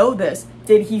Marty know this?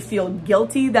 Did he feel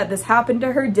guilty that this happened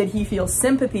to her? Did he feel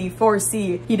sympathy for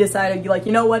C? He decided, like,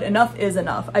 you know what, enough is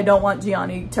enough. I don't want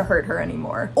Gianni to hurt her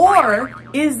anymore. Or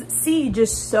is C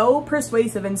just so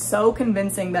persuasive and so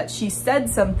convincing that she said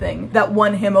something that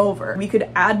won him over? We could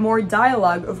add more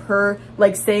dialogue of her,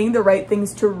 like, saying the right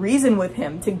things to reason with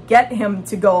him, to get him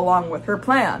to go along with her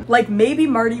plan. Like, maybe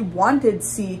Marty wanted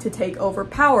C to take over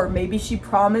power. Maybe she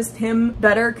promised him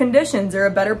better conditions or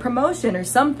a better promotion or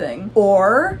something.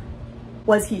 Or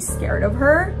was he scared of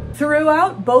her?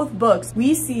 Throughout both books,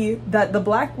 we see that the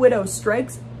Black Widow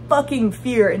strikes fucking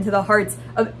fear into the hearts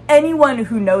of anyone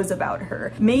who knows about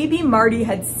her. Maybe Marty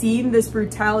had seen this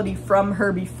brutality from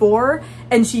her before,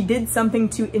 and she did something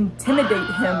to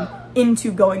intimidate him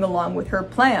into going along with her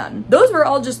plan. Those were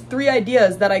all just 3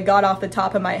 ideas that I got off the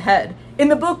top of my head. In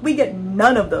the book, we get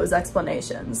none of those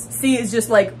explanations. C is just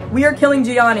like, we are killing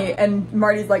Gianni, and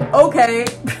Marty's like, okay.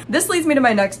 This leads me to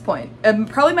my next point, and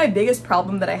probably my biggest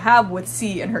problem that I have with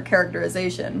C and her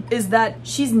characterization is that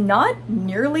she's not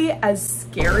nearly as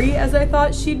scary as I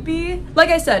thought she'd be. Like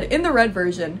I said, in the red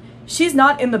version, she's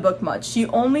not in the book much. She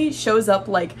only shows up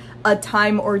like a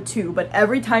time or two, but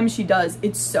every time she does,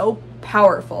 it's so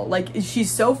powerful. Like,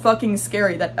 she's so fucking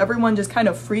scary that everyone just kind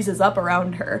of freezes up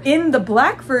around her. In the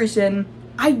black version,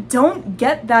 I don't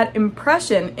get that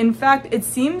impression. In fact, it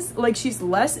seems like she's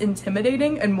less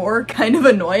intimidating and more kind of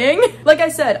annoying. Like I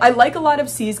said, I like a lot of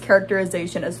C's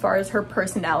characterization as far as her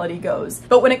personality goes,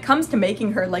 but when it comes to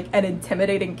making her like an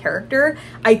intimidating character,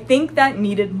 I think that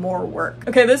needed more work.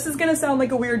 Okay, this is gonna sound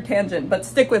like a weird tangent, but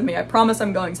stick with me. I promise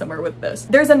I'm going somewhere with this.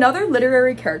 There's another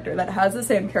literary character that has the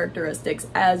same characteristics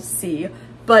as C,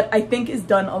 but I think is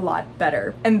done a lot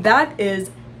better, and that is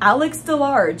Alex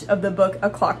DeLarge of the book A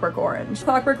Clockwork Orange.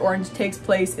 Clockwork Orange takes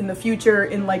place in the future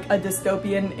in like a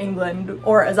dystopian England,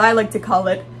 or as I like to call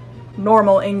it,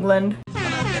 normal England.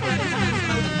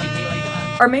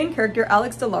 Our main character,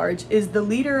 Alex DeLarge, is the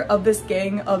leader of this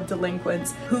gang of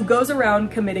delinquents who goes around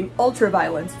committing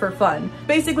ultra-violence for fun,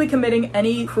 basically committing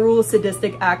any cruel,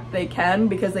 sadistic act they can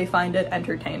because they find it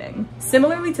entertaining.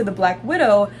 Similarly to the Black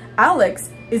Widow,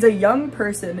 Alex is a young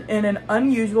person in an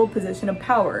unusual position of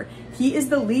power. He is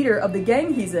the leader of the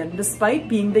gang he's in, despite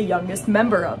being the youngest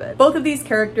member of it. Both of these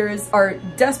characters are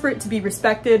desperate to be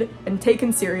respected and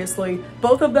taken seriously.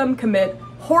 Both of them commit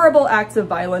horrible acts of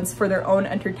violence for their own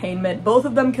entertainment. Both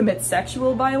of them commit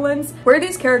sexual violence. Where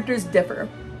these characters differ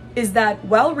is that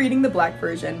while reading the black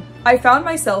version, I found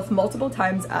myself multiple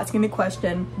times asking the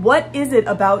question, what is it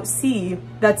about C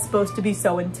that's supposed to be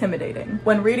so intimidating?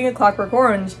 When reading A Clockwork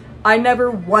Orange, I never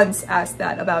once asked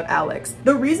that about Alex.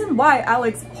 The reason why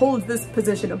Alex holds this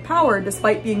position of power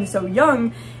despite being so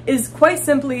young is quite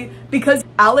simply because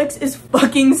Alex is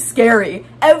fucking scary.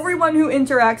 Everyone who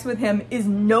interacts with him is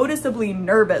noticeably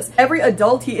nervous. Every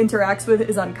adult he interacts with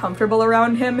is uncomfortable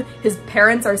around him. His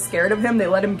parents are scared of him. They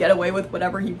let him get away with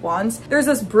whatever he wants. There's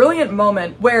this brilliant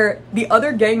moment where the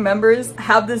other gang members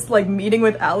have this like meeting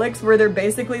with Alex where they're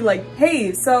basically like,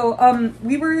 hey, so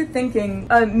we were thinking,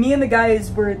 me and the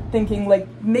guys were thinking like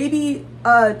maybe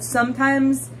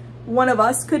sometimes one of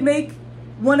us could make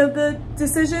one of the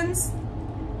decisions.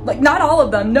 Like, not all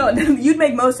of them, no, you'd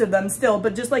make most of them still,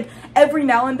 but just like every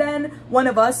now and then one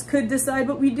of us could decide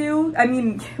what we do. I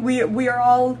mean, we are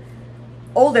all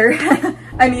older.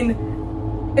 I mean,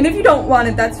 and if you don't want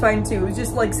it, that's fine too. It's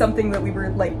just like something that we were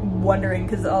like wondering,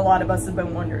 because a lot of us have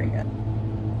been wondering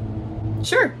it.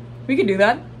 Sure, we could do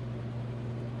that.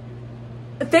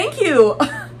 Thank you.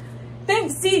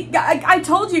 Thanks. See, I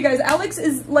told you guys, Alex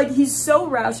is like, he's so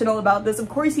rational about this. Of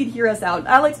course he'd hear us out.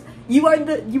 Alex, you are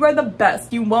the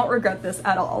best. You won't regret this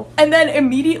at all. And then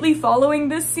immediately following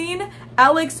this scene,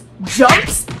 Alex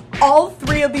jumps all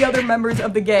three of the other members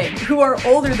of the gang who are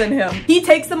older than him. He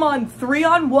takes them on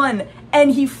 3-on-1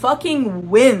 and he fucking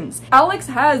wins. Alex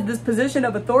has this position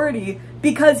of authority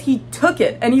because he took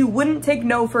it and he wouldn't take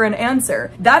no for an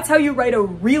answer. That's how you write a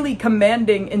really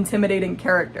commanding, intimidating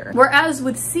character. Whereas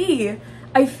with C,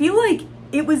 I feel like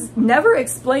it was never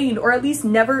explained, or at least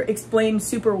never explained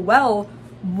super well,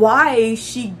 why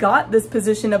she got this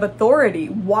position of authority,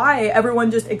 why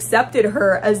everyone just accepted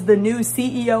her as the new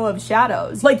CEO of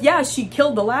Shadows. Like, yeah, she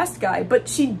killed the last guy, but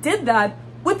she did that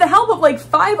with the help of like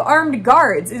 5 armed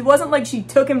guards. It wasn't like she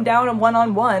took him down a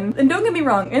one-on-one. And don't get me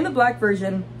wrong, in the black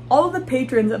version, all of the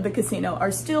patrons of the casino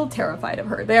are still terrified of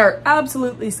her. They are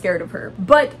absolutely scared of her.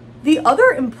 But the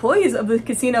other employees of the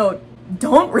casino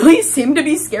don't really seem to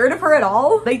be scared of her at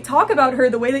all. They talk about her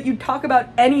the way that you talk about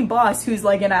any boss who's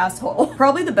like an asshole.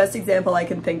 Probably the best example I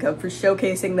can think of for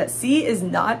showcasing that C is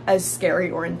not as scary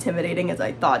or intimidating as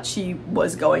I thought she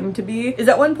was going to be is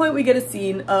at one point we get a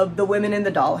scene of the women in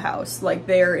the dollhouse. Like,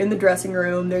 they're in the dressing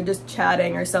room, they're just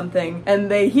chatting or something,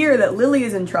 and they hear that Lily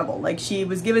is in trouble. Like, she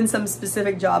was given some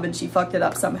specific job and she fucked it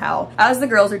up somehow. As the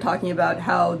girls are talking about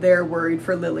how they're worried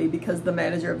for Lily because the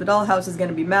manager of the dollhouse is going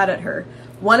to be mad at her,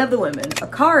 one of the women,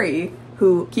 Akari,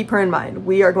 who, keep her in mind,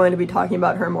 we are going to be talking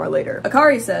about her more later.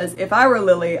 Akari says, if I were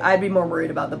Lily, I'd be more worried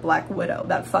about the Black Widow,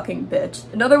 that fucking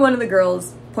bitch. Another one of the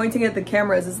girls, pointing at the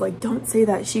cameras, is like, don't say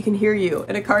that, she can hear you.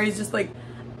 And Akari's just like,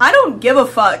 I don't give a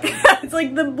fuck. It's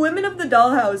like the women of the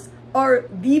dollhouse are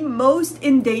the most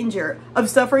in danger of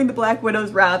suffering the Black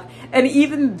Widow's wrath, and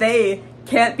even they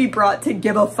can't be brought to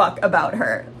give a fuck about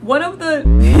her. One of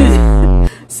the...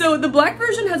 So the black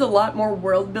version has a lot more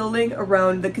world building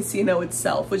around the casino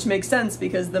itself, which makes sense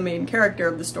because the main character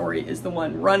of the story is the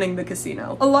one running the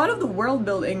casino. A lot of the world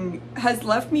building has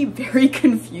left me very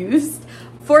confused.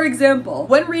 For example,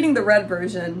 when reading the red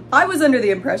version, I was under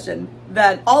the impression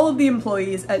that all of the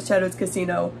employees at Shadows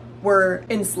Casino were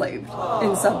enslaved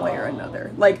in some way or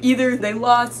another. Like, either they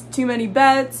lost too many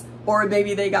bets, or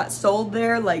maybe they got sold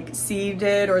there like C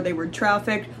did, or they were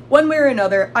trafficked. One way or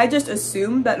another, I just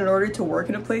assumed that in order to work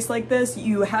in a place like this,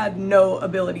 you had no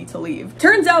ability to leave.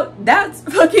 Turns out that's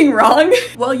fucking wrong.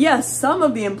 Well, yes, some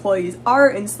of the employees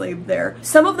are enslaved there.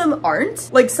 Some of them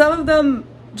aren't. Like, some of them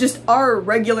just are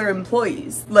regular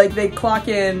employees. Like, they clock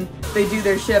in, they do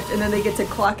their shift, and then they get to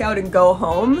clock out and go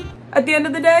home at the end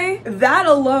of the day. That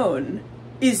alone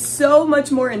is so much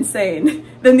more insane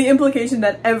than the implication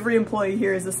that every employee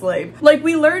here is a slave. Like,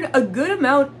 we learned a good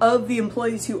amount of the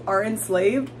employees who are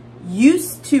enslaved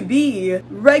used to be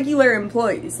regular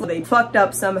employees. They fucked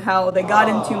up somehow, they got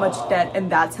in too much debt,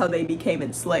 and that's how they became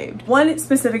enslaved. One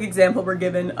specific example we're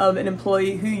given of an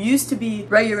employee who used to be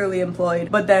regularly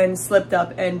employed but then slipped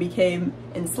up and became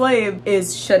enslaved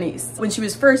is Shanice. When she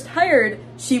was first hired,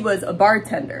 she was a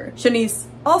bartender. Shanice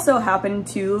also happened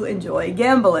to enjoy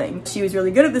gambling. She was really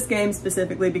good at this game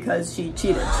specifically because she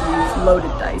cheated. She used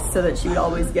loaded dice so that she would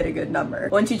always get a good number.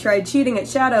 When she tried cheating at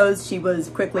Shadows, she was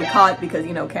quickly caught because,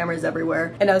 you know, cameras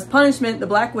everywhere. And as punishment, the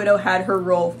Black Widow had her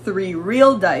roll 3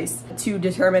 real dice to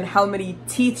determine how many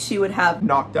teeth she would have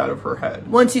knocked out of her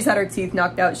head. Once she's had her teeth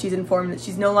knocked out, she's informed that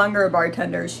she's no longer a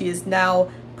bartender. She is now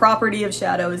property of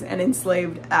Shadows and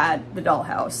enslaved at the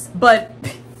dollhouse. But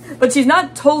she's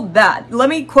not told that. Let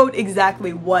me quote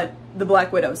exactly what the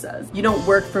Black Widow says. "You don't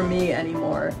work for me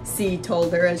anymore," C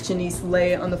told her as Shanice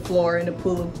lay on the floor in a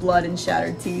pool of blood and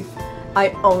shattered teeth. "I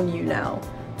own you now.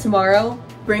 Tomorrow,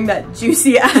 bring that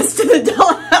juicy ass to the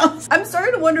dollhouse." I'm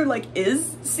starting to wonder, like,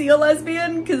 is C a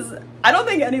lesbian? Because I don't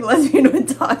think any lesbian would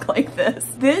talk like this.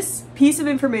 This piece of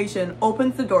information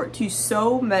opens the door to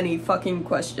so many fucking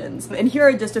questions, and here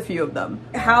are just a few of them.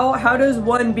 How does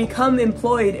one become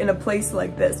employed in a place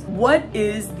like this? What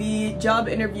is the job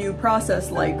interview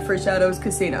process like for Shadows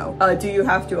Casino? Do you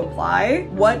have to apply?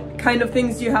 What kind of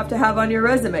things do you have to have on your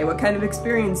resume? What kind of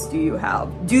experience do you have?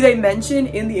 Do they mention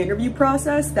in the interview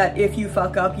process that if you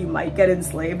fuck up, you might get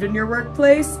enslaved in your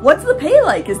workplace? What's the pay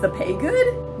like? Is the pay good?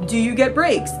 Do you get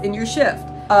breaks in your shift?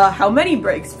 How many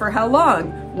breaks? For how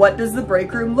long? What does the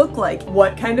break room look like?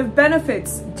 What kind of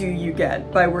benefits do you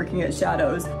get by working at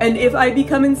Shadows? And if I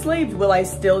become enslaved, will I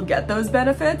still get those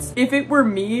benefits? If it were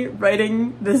me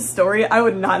writing this story, I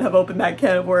would not have opened that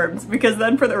can of worms, because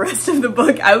then for the rest of the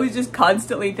book, I was just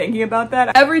constantly thinking about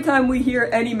that. Every time we hear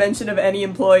any mention of any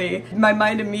employee, my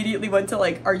mind immediately went to,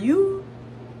 like,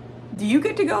 do you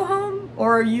get to go home?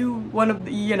 Or are you one of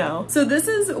the, you know? So this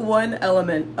is one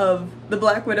element of the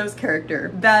Black Widow's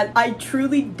character that I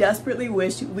truly desperately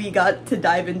wish we got to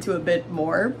dive into a bit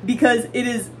more, because it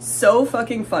is so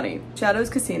fucking funny. Shadows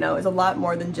Casino is a lot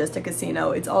more than just a casino.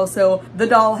 It's also the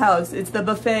dollhouse, it's the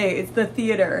buffet, it's the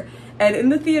theater. And in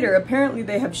the theater, apparently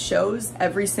they have shows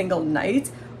every single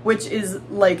night, which is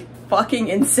like fucking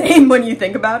insane when you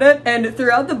think about it. And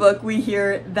throughout the book, we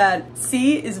hear that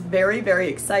C is very, very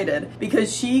excited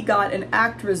because she got an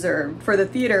act reserved for the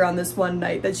theater on this one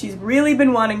night that she's really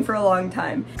been wanting for a long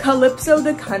time. Calypso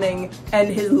the Cunning and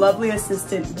his lovely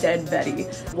assistant, Dead Betty.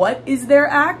 What is their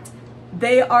act?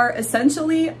 They are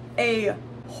essentially a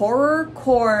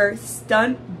horrorcore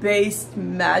stunt-based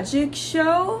magic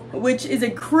show, which is a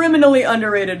criminally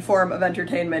underrated form of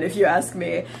entertainment if you ask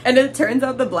me. And it turns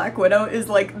out the Black Widow is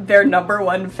like their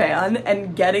 #1 fan,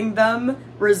 and getting them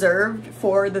reserved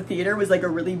for the theater was like a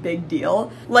really big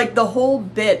deal. Like, the whole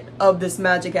bit of this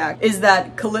magic act is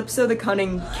that Calypso the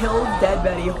Cunning killed Dead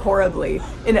Betty horribly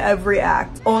in every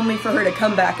act, only for her to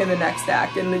come back in the next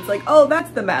act. And it's like, oh, that's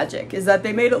the magic, is that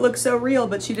they made it look so real,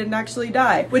 but she didn't actually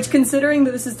die. Which, considering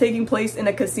that this is taking place in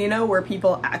a casino where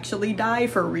people actually die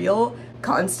for real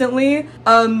constantly,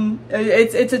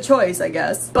 it's a choice, I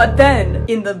guess. But then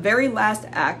in the very last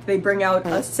act, they bring out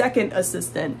a second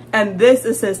assistant, and this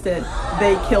assistant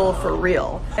they kill for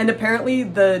real. And apparently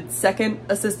the second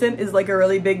assistant is like a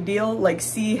really big deal. Like,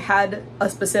 C had a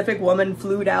specific woman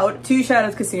flued out to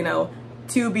Shadows Casino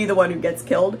to be the one who gets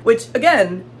killed, which,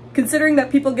 again, considering that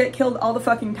people get killed all the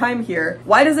fucking time here,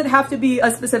 why does it have to be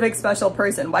a specific special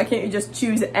person? Why can't you just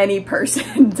choose any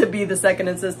person to be the second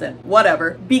assistant?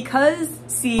 Whatever. Because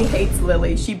C hates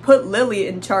Lily, she put Lily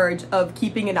in charge of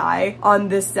keeping an eye on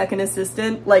this second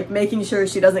assistant, like making sure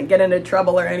she doesn't get into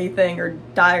trouble or anything or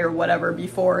die or whatever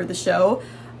before the show.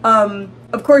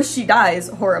 Of course she dies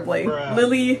horribly. Bruh.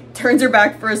 Lily turns her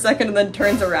back for a second and then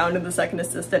turns around, and the second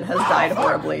assistant has died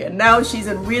horribly, and now she's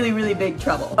in really, really big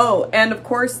trouble. Oh, and of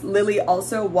course Lily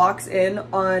also walks in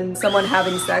on someone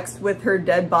having sex with her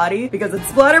dead body because it's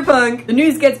Splatterpunk. The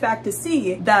news gets back to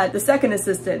C that the second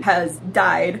assistant has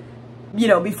died, you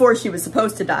know, before she was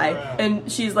supposed to die. Bruh.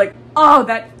 And she's like, oh,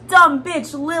 that dumb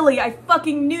bitch Lily, I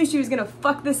fucking knew she was gonna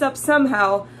fuck this up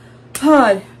somehow.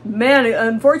 God. Man,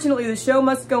 unfortunately the show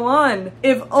must go on.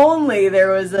 If only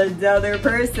there was another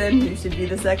person who should be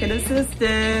the second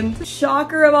assistant.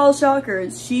 Shocker of all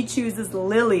shockers, she chooses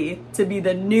Lily to be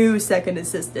the new second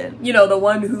assistant. You know, the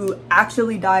one who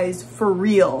actually dies for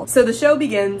real. So the show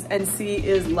begins and C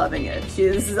is loving it.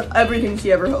 This is everything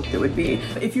she ever hoped it would be.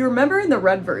 If you remember in the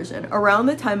Red version, around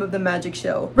the time of the magic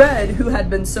show, Red, who had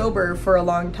been sober for a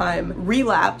long time,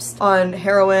 relapsed on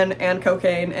heroin and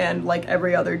cocaine and like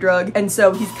every other drug, and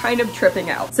so he's kind of tripping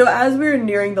out. So as we're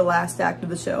nearing the last act of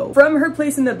the show, from her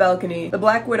place in the balcony, the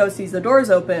Black Widow sees the doors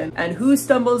open, and who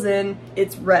stumbles in?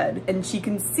 It's Red, and she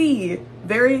can see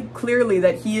very clearly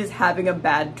that he is having a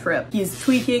bad trip. He's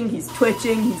tweaking, he's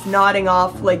twitching, he's nodding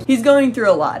off, like he's going through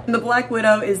a lot. And the Black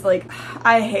Widow is like,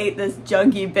 I hate this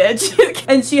junkie bitch.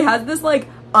 And she has this like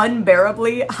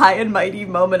unbearably high and mighty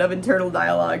moment of internal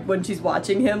dialogue when she's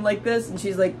watching him like this, and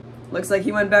she's like, looks like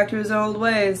he went back to his old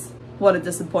ways. What a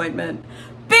disappointment.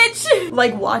 Bitch!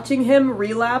 Like, watching him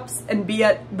relapse and be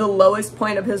at the lowest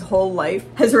point of his whole life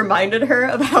has reminded her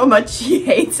of how much she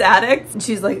hates addicts. And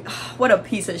she's like, what a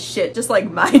piece of shit, just like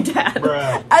my dad.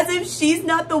 Bruh. As if she's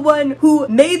not the one who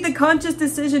made the conscious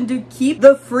decision to keep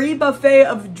the free buffet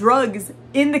of drugs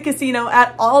in the casino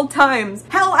at all times.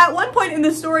 Hell, at one point in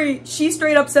the story, she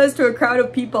straight up says to a crowd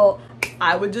of people,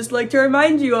 I would just like to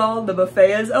remind you all, the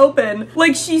buffet is open.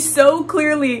 Like, she so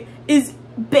clearly is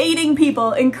baiting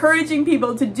people, encouraging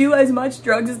people to do as much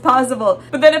drugs as possible.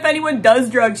 But then if anyone does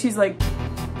drugs, she's like,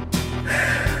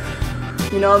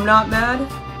 you know, I'm not mad,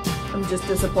 I'm just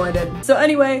disappointed. So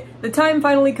anyway, the time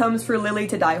finally comes for Lily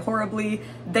to die horribly.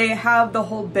 They have the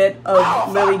whole bit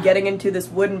of Lily getting into this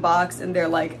wooden box, and they're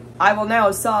like, I will now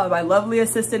saw my lovely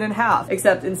assistant in half.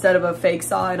 Except instead of a fake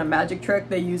saw and a magic trick,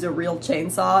 they use a real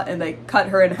chainsaw and they cut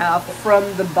her in half from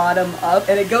the bottom up.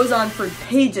 And it goes on for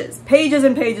pages, pages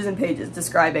and pages and pages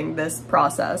describing this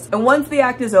process. And once the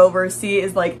act is over, C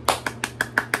is like,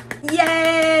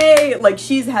 yay! Like,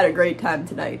 she's had a great time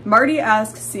tonight. Marty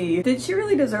asks C, did she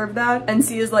really deserve that? And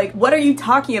C is like, what are you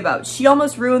talking about? She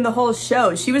almost ruined the whole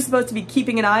show. She was supposed to be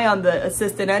keeping an eye on the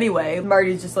assistant anyway.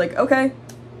 Marty's just like, okay,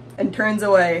 and turns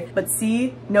away. But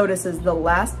C notices the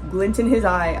last glint in his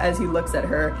eye as he looks at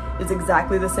her is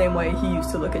exactly the same way he used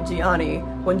to look at Gianni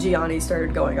when Gianni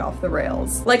started going off the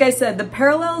rails. Like I said, the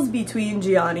parallels between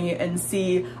Gianni and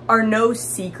C are no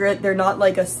secret. They're not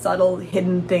like a subtle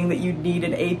hidden thing that you'd need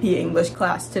an AP English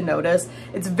class to notice.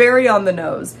 It's very on the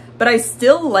nose. But I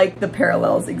still like the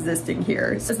parallels existing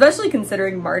here, especially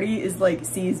considering Marty is like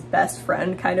C's best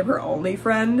friend, kind of her only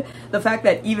friend. The fact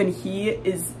that even he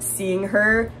is seeing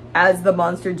her as the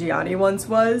monster Gianni once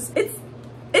was, it's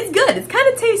good, it's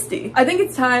kind of tasty. I think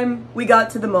it's time we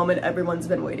got to the moment everyone's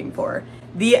been waiting for.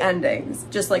 The endings.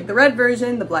 Just like the Red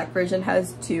version, the Black version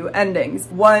has two endings.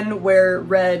 One where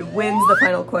Red wins the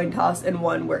final coin toss and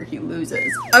one where he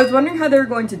loses. I was wondering how they were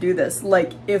going to do this.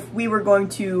 Like, if we were going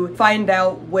to find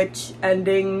out which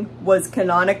ending was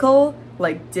canonical,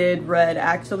 like, did Red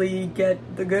actually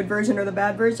get the good version or the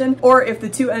bad version? Or if the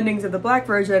two endings of the Black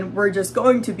version were just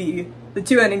going to be the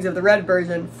two endings of the Red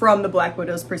version from the Black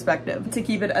Widow's perspective. To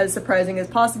keep it as surprising as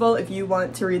possible, if you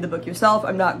want to read the book yourself,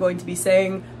 I'm not going to be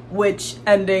saying which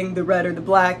ending, the Red or the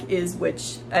Black, is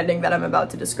which ending that I'm about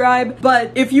to describe.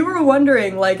 But if you were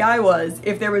wondering, like I was,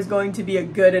 if there was going to be a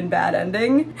good and bad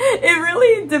ending, it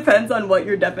really depends on what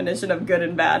your definition of good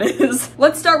and bad is.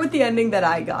 Let's start with the ending that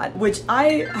I got, which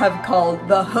I have called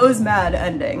the Hose Mad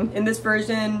ending. In this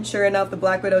version, sure enough, the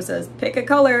Black Widow says, pick a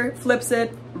color, flips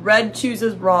it, Red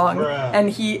chooses wrong, and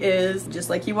he is, just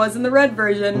like he was in the Red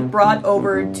version, brought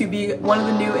over to be one of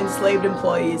the new enslaved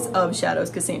employees of Shadow's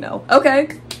Casino.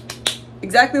 Okay.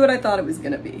 Exactly what I thought it was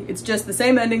gonna be. It's just the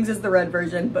same endings as the Red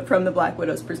version, but from the Black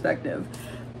Widow's perspective.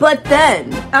 But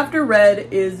then, after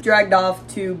Red is dragged off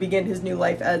to begin his new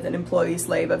life as an employee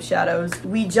slave of Shadows,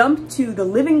 we jump to the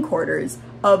living quarters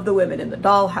of the women in the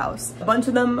dollhouse. A bunch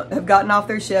of them have gotten off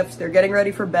their shifts, they're getting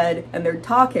ready for bed, and they're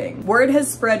talking. Word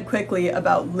has spread quickly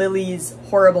about Lily's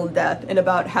horrible death and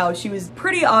about how she was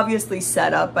pretty obviously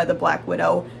set up by the Black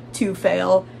Widow to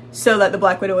fail, so that the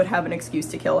Black Widow would have an excuse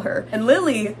to kill her. And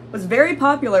Lily was very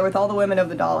popular with all the women of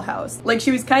the dollhouse. Like,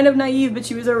 she was kind of naive, but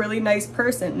she was a really nice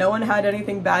person. No one had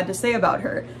anything bad to say about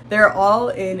her. They're all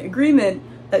in agreement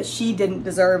that she didn't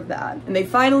deserve that. And they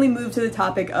finally move to the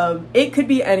topic of, it could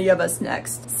be any of us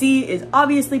next. C is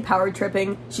obviously power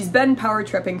tripping. She's been power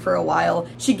tripping for a while.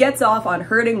 She gets off on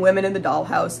hurting women in the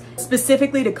dollhouse,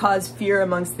 specifically to cause fear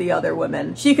amongst the other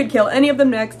women. She could kill any of them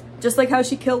next, just like how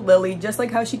she killed Lily, just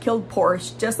like how she killed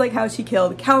Porsche, just like how she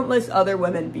killed countless other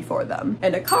women before them.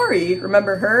 And Akari,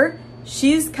 remember her?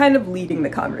 She's kind of leading the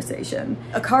conversation.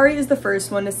 Akari is the first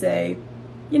one to say,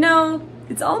 you know,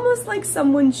 It's almost like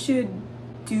someone should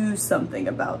do something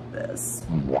about this.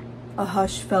 A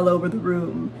hush fell over the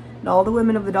room, and all the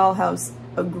women of the dollhouse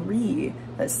agree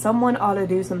that someone ought to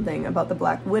do something about the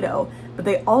Black Widow, but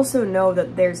they also know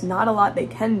that there's not a lot they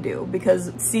can do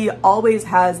because C always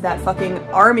has that fucking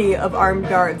army of armed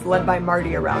guards led by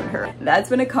Marty around her. That's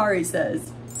when Akari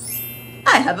says,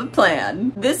 I have a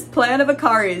plan. This plan of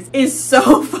Akari's is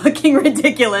so fucking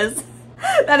ridiculous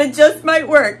that it just might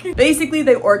work. Basically,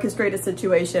 they orchestrate a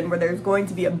situation where there's going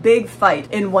to be a big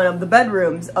fight in one of the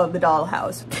bedrooms of the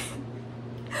dollhouse.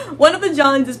 One of the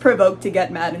Johns is provoked to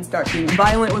get mad and start being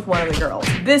violent with one of the girls.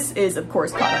 This is, of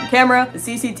course, caught on camera. The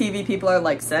CCTV people are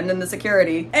like, send in the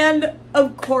security. And,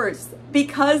 of course,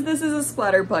 because this is a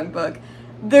splatterpunk book,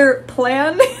 their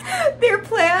plan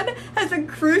has a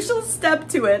crucial step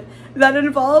to it that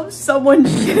involves someone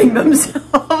shitting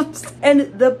themselves.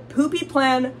 And the poopy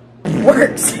plan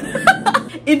works.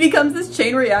 It becomes this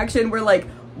chain reaction where, like,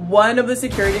 one of the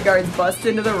security guards busts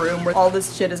into the room where all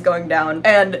this shit is going down,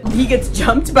 and he gets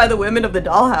jumped by the women of the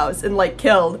dollhouse and, like,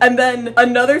 killed. And then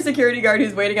another security guard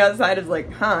who's waiting outside is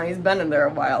like, huh, he's been in there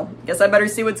a while. Guess I better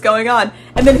see what's going on.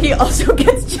 And then he also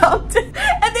gets jumped.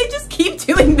 And they just keep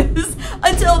doing this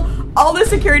until all the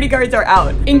security guards are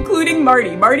out, including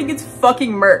Marty. Marty gets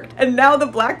fucking murked. And now the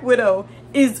Black Widow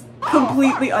is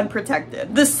completely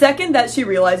unprotected. The second that she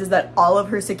realizes that all of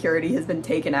her security has been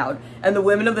taken out and the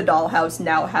women of the dollhouse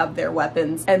now have their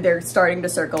weapons and they're starting to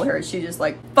circle her, she's just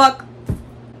like, fuck,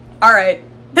 all right.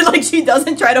 Like, she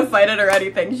doesn't try to fight it or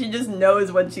anything. She just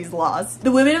knows when she's lost.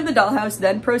 The women of the dollhouse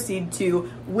then proceed to,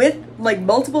 with like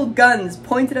multiple guns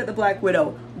pointed at the Black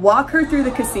Widow, walk her through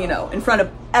the casino in front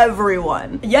of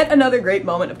everyone. Yet another great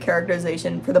moment of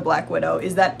characterization for the Black Widow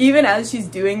is that even as she's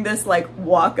doing this like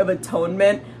walk of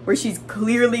atonement where she's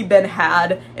clearly been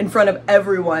had in front of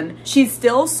everyone, she's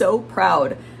still so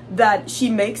proud that she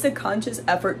makes a conscious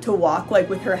effort to walk like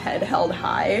with her head held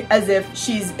high as if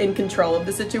she's in control of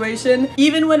the situation.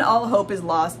 Even when all hope is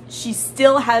lost, she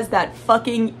still has that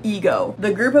fucking ego.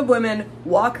 The group of women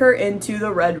walk her into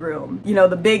the red room, you know,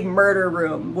 the big murder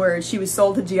room where she was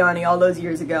sold to Gianni all those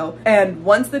years ago. And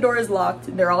once the door is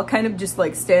locked, they're all kind of just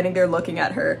like standing there looking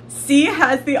at her. C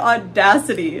has the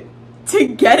audacity to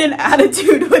get an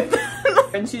attitude with them.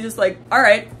 And she's just like, all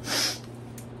right,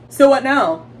 so what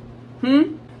now?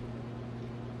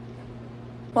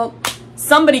 Well,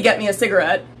 somebody get me a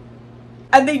cigarette.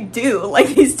 And they do,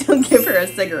 like, they still give her a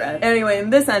cigarette. Anyway, in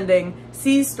this ending,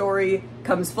 C's story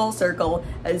comes full circle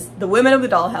as the women of the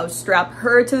dollhouse strap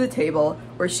her to the table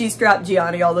where she strapped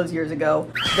Gianni all those years ago.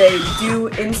 They do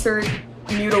insert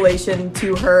mutilation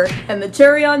to her, and the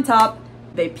cherry on top,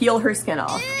 they peel her skin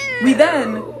off. We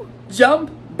then jump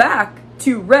back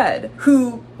to Red,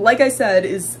 who, like I said,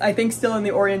 is, I think, still in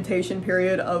the orientation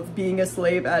period of being a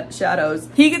slave at Shadows.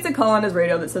 He gets a call on his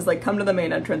radio that says, like, come to the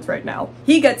main entrance right now.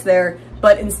 He gets there,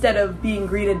 but instead of being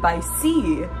greeted by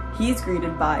C, he's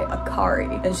greeted by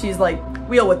Akari. And she's like,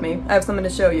 wheel with me, I have something to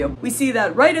show you. We see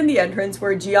that right in the entrance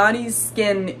where Gianni's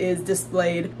skin is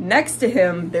displayed. Next to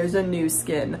him, there's a new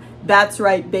skin. That's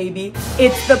right, baby.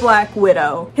 It's the Black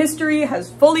Widow. History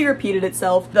has fully repeated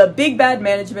itself. The big bad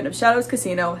management of Shadows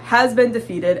Casino has been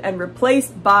defeated and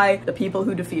replaced by the people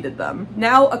who defeated them.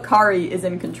 Now Akari is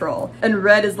in control. And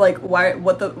Red is like,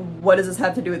 what does this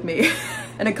have to do with me?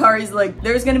 And Akari's like,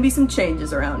 there's gonna be some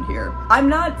changes around here. I'm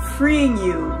not freeing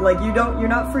you. Like, you're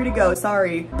not free to go,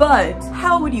 sorry. But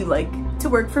how would you like to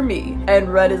work for me?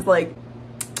 And Red is like,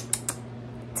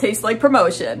 tastes like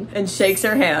promotion, and shakes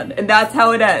her hand, and that's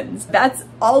how it ends. That's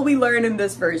all we learn in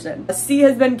this version. C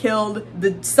has been killed,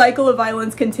 the cycle of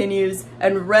violence continues,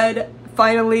 and Red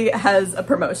finally has a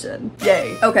promotion.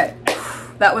 Yay. Okay,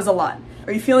 that was a lot.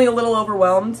 Are you feeling a little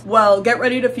overwhelmed? Well, get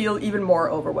ready to feel even more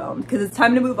overwhelmed, because it's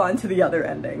time to move on to the other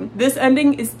ending. This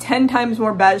ending is 10 times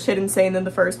more batshit insane than the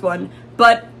first one,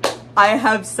 but I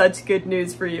have such good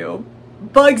news for you.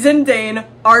 Bugs and Dane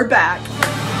are back.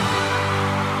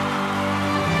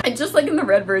 And just like in the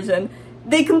Red version,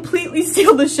 they completely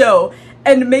steal the show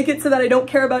and make it so that I don't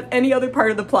care about any other part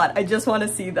of the plot. I just want to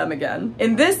see them again.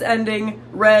 In this ending,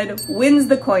 Red wins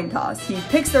the coin toss. He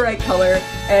picks the right color,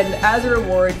 and as a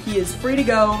reward, he is free to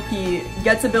go. He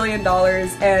gets $1 billion,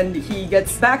 and he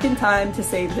gets back in time to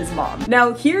save his mom.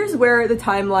 Now, here's where the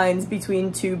timelines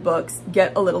between two books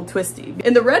get a little twisty.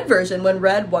 In the Red version, when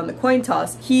Red won the coin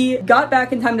toss, he got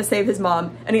back in time to save his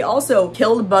mom, and he also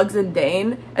killed Bugs and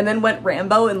Dane, and then went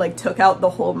Rambo and like took out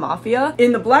the whole mafia.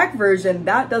 In the Black version,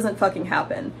 that doesn't fucking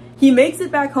happen. He makes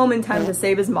it back home in time to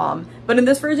save his mom, but in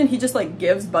this version he just like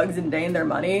gives Bugs and Dane their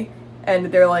money and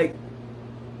they're like,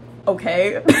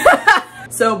 okay.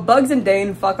 So Bugs and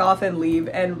Dane fuck off and leave,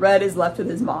 and Red is left with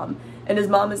his mom. and his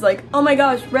mom is like, oh my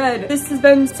gosh, Red, this has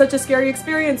been such a scary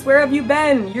experience. Where have you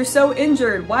been? You're so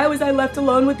injured. Why was I left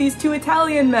alone with these two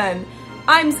Italian men?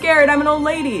 I'm scared, I'm an old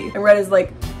lady. And Red is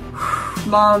like,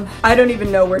 Mom, I don't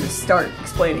even know where to start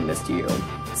explaining this to you.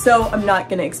 So I'm not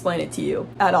gonna explain it to you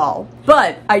at all.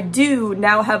 But I do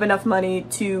now have enough money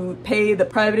to pay the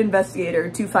private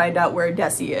investigator to find out where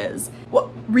Desi is. What?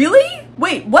 Really?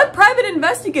 Wait, what private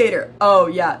investigator? Oh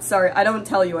yeah, sorry, I don't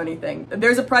tell you anything.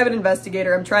 There's a private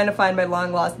investigator. I'm trying to find my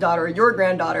long lost daughter, your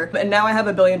granddaughter, and now I have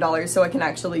 $1 billion so I can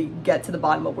actually get to the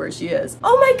bottom of where she is.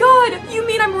 Oh my god, you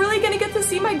mean I'm really gonna get to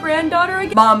see my granddaughter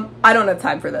again? Mom, I don't have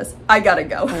time for this. I gotta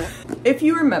go. If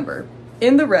you remember,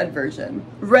 in the Red version,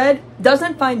 Red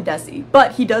doesn't find Desi,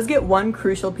 but he does get one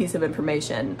crucial piece of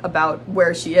information about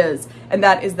where she is, and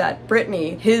that is that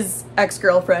Brittany, his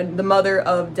ex-girlfriend, the mother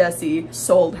of Desi,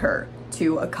 sold her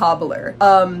to a cobbler,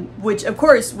 which of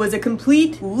course was a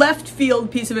complete left field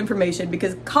piece of information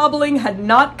because cobbling had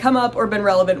not come up or been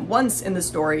relevant once in the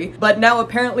story, but now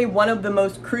apparently one of the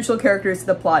most crucial characters to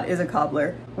the plot is a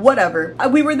cobbler. Whatever.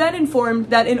 We were then informed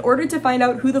that in order to find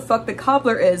out who the fuck the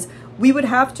cobbler is, we would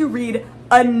have to read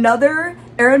another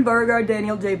Aaron Beauregard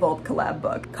Daniel J. Volk collab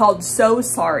book called So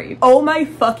Sorry. Oh my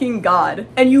fucking god.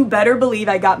 And you better believe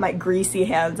I got my greasy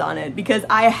hands on it because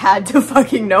I had to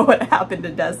fucking know what happened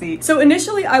to Desi. So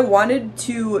initially I wanted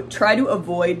to try to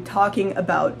avoid talking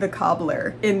about the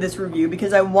cobbler in this review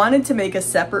because I wanted to make a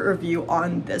separate review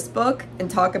on this book and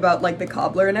talk about like the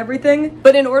cobbler and everything.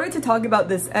 But in order to talk about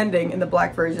this ending in the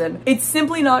black version, it's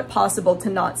simply not possible to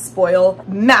not spoil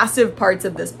massive parts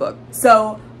of this book.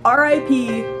 So RIP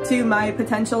to my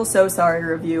potential So Sorry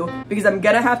review because I'm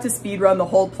gonna have to speedrun the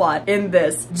whole plot in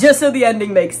this just so the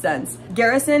ending makes sense.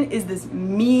 Garrison is this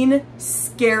mean,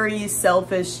 scary,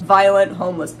 selfish, violent,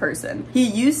 homeless person. He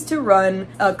used to run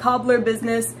a cobbler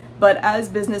business, but as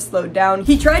business slowed down,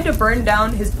 he tried to burn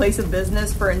down his place of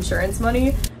business for insurance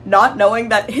money, not knowing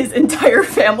that his entire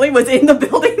family was in the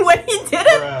building when he did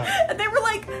it. And they were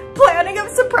like planning a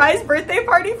surprise birthday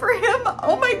party for him.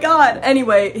 Oh my god.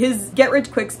 Anyway, his get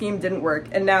rich quick scheme didn't work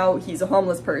and now he's a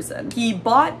homeless person. He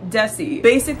bought Desi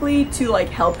basically to like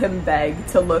help him beg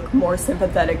to look more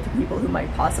sympathetic to people who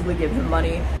might possibly give him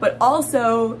money, but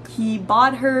also he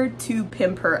bought her to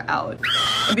pimp her out.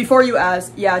 And before you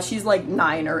ask, yeah, she's like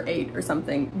 9 or 8 or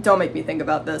something. Don't make me think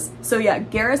about this. So yeah,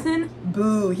 Garrison,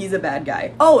 boo, he's a bad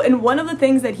guy. Oh, and one of the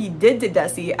things that he did to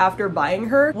Desi after buying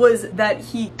her was that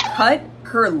he cut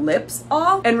her lips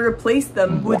off and replaced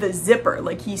them with a zipper.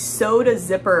 Like he sewed a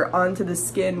zipper onto the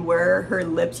skin where her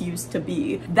lips used to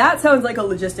be. That sounds like a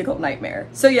logistical nightmare.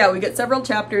 So yeah, we get several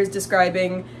chapters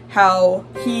describing how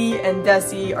he and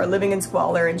Desi are living in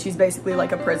squalor and she's basically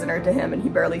like a prisoner to him and he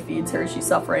barely feeds her, she's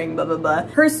suffering, blah blah blah.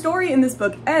 Her story in this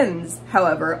book ends,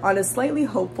 however, on a slightly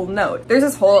hopeful note. There's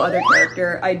this whole other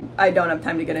character, I don't have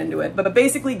time to get into it, but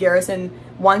basically Garrison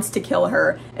wants to kill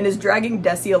her and is dragging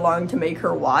Desi along to make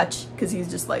her watch because he's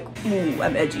just like, ooh,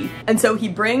 I'm edgy. And so he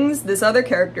brings this other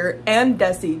character and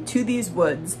Desi to these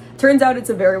woods. Turns out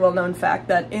it's a very well-known fact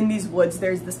that in these woods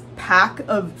there's this pack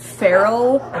of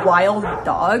feral wild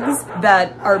dogs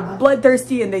that are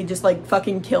bloodthirsty and they just like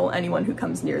fucking kill anyone who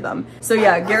comes near them. So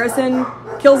yeah, Garrison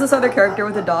kills this other character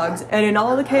with the dogs and in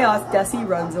all the chaos Desi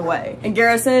runs away. And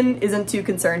Garrison isn't too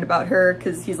concerned about her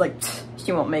because he's like,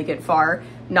 she won't make it far.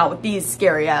 Not with these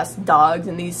scary ass dogs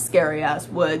in these scary ass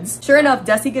woods. Sure enough,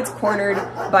 Desi gets cornered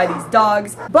by these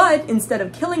dogs, but instead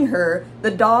of killing her,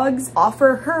 the dogs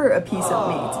offer her a piece of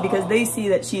meat because they see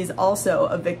that she's also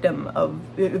a victim of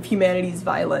humanity's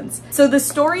violence. So the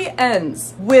story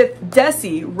ends with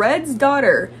Desi, Red's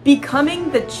daughter,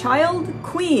 becoming the child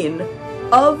queen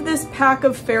of this pack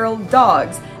of feral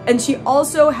dogs. And she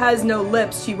also has no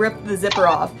lips. She ripped the zipper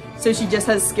off, so she just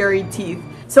has scary teeth.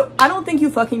 So I don't think you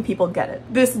fucking people get it.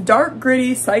 This dark,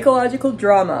 gritty, psychological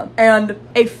drama and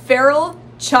a feral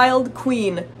child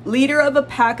queen, leader of a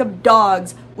pack of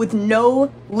dogs with no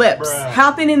lips,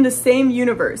 happen in the same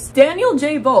universe. Daniel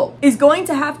J. Volk is going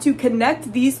to have to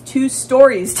connect these two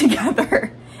stories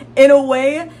together in a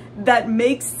way that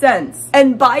makes sense.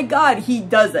 And by God, he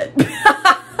does it.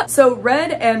 So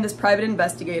Red and this private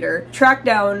investigator track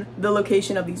down the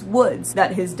location of these woods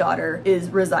that his daughter is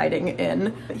residing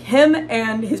in. Him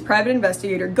and his private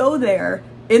investigator go there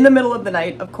in the middle of the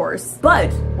night, of course.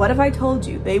 But what if I told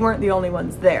you they weren't the only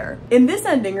ones there? In this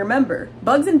ending, remember,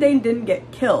 Bugs and Dane didn't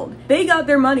get killed. They got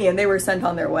their money and they were sent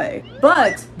on their way.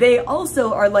 But they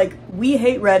also are like, we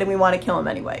hate Red and we want to kill him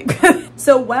anyway.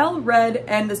 So while Red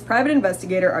and this private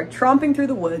investigator are tromping through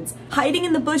the woods, hiding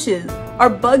in the bushes are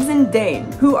Bugs and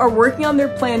Dane, who are working on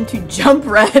their plan to jump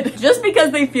Red just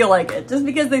because they feel like it, just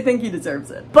because they think he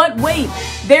deserves it. But wait,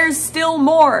 there's still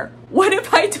more. what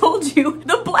if I told you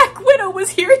the Black Widow was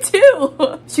here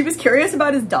too? She was curious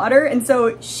about his daughter, and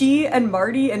so she and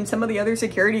Marty and some of the other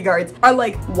security guards are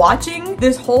like watching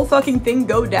this whole fucking thing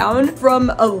go down from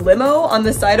a limo on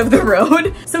the side of the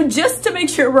road. So just to make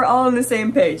sure we're all on the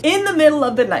same page, in the middle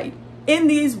of the night, in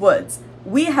these woods,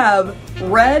 we have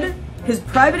Red, his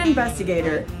private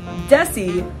investigator,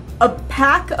 Desi, a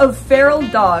pack of feral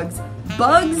dogs,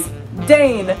 Bugs,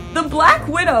 Dane, the Black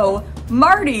Widow,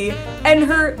 Marty, and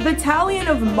her battalion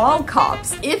of mall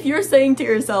cops. If you're saying to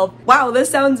yourself, wow, this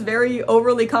sounds very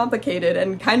overly complicated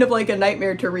and kind of like a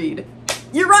nightmare to read,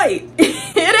 you're right,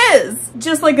 it is!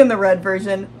 Just like in the Red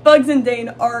version, Bugs and Dane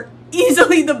are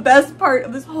easily the best part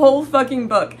of this whole fucking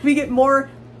book. We get more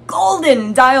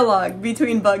golden dialogue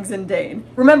between Bugs and Dane.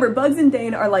 Remember, Bugs and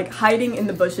Dane are like hiding in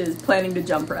the bushes planning to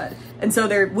jump Red, and so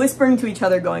they're whispering to each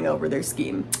other going over their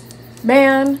scheme.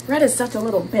 Man, Red is such a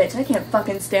little bitch. I can't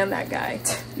fucking stand that guy.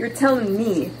 You're telling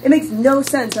me. It makes no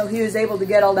sense how he was able to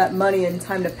get all that money in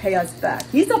time to pay us back.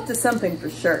 He's up to something for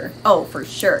sure. Oh, for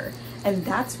sure. And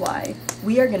that's why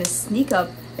we are gonna sneak up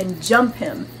and jump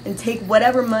him and take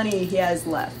whatever money he has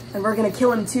left. And we're gonna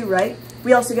kill him too, right?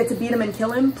 We also get to beat him and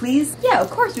kill him, please? Yeah,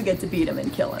 of course we get to beat him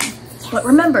and kill him. Yes. But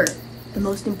remember, the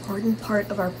most important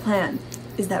part of our plan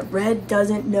is that Red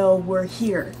doesn't know we're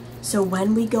here. So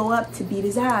when we go up to beat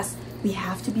his ass, we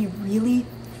have to be really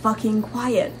fucking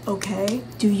quiet, okay?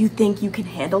 Do you think you can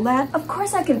handle that? Of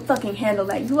course I can fucking handle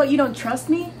that. You don't trust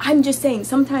me? I'm just saying,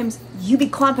 sometimes you be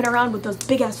clomping around with those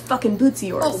big ass fucking boots of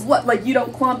yours. Oh, what, like you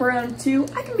don't clomp around too?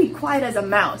 I can be quiet as a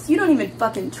mouse. You don't even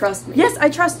fucking trust me. Yes,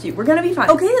 I trust you. We're gonna be fine.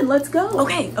 Okay, then let's go.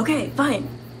 Okay, fine.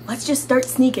 Let's just start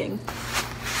sneaking.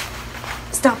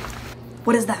 Stop.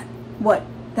 What is that? What?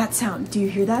 That sound. Do you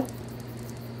hear that?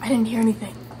 I didn't hear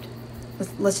anything.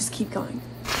 Let's just keep going.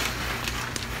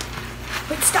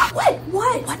 Wait, stop! What?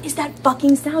 What is that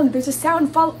fucking sound? There's a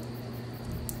sound What?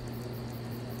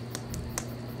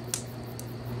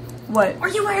 Are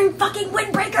you wearing fucking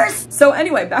windbreakers? So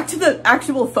anyway, back to the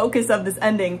actual focus of this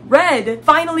ending. Red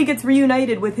finally gets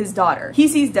reunited with his daughter. He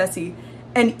sees Desi,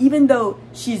 and even though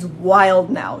she's wild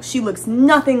now, she looks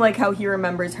nothing like how he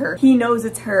remembers her. He knows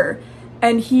it's her.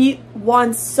 And he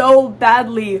wants so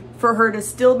badly for her to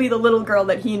still be the little girl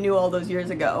that he knew all those years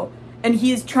ago. And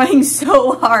he is trying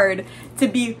so hard to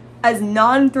be as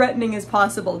non-threatening as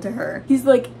possible to her. He's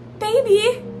like,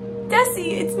 baby,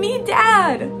 Desi, it's me,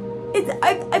 Dad.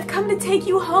 I've come to take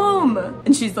you home.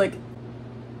 And she's like,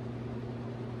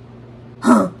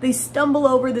 huh. They stumble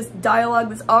over this dialogue,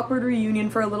 this awkward reunion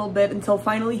for a little bit until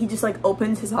finally he just like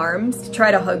opens his arms to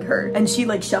try to hug her. And she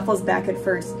like shuffles back at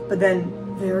first, but then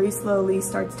very slowly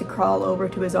starts to crawl over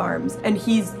to his arms, and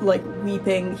he's like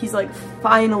weeping. He's like,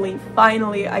 finally,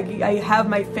 I have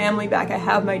my family back, I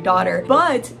have my daughter.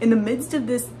 But in the midst of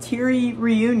this teary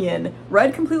reunion,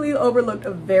 Red completely overlooked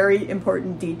a very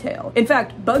important detail. In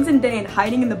fact, Bugs and Dane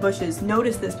hiding in the bushes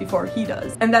notice this before he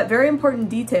does, and that very important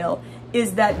detail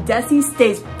is that Desi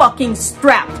stays fucking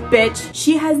strapped, bitch.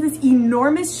 She has this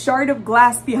enormous shard of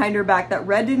glass behind her back that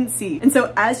Red didn't see. And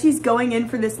so as she's going in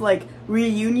for this like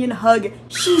reunion hug,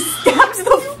 she stabs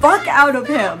the fuck out of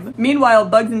him. Meanwhile,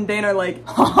 Bugs and Dane are like,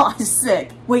 oh,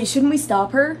 sick. Wait, shouldn't we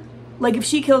stop her? Like if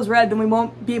she kills Red, then we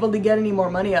won't be able to get any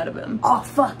more money out of him. Oh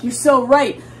fuck, you're so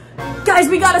right. Guys,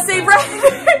 we gotta save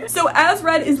Red! So as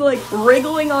Red is like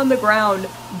wriggling on the ground,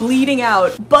 bleeding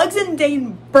out, Bugs and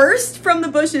Dane burst from the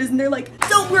bushes and they're like,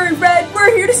 don't worry, Red,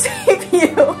 we're here to save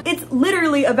you! It's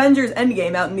literally Avengers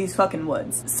Endgame out in these fucking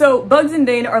woods. So Bugs and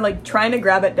Dane are like trying to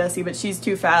grab at Desi, but she's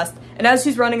too fast. And as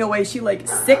she's running away, she like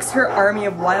sicks her army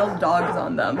of wild dogs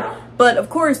on them. But of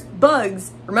course,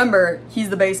 Bugs, remember,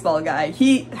 he's the baseball guy.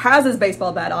 He has his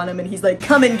baseball bat on him and he's like,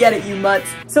 come and get it, you mutts.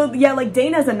 So yeah, like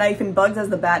Dane has a knife and Bugs has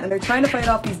the bat and they're trying to fight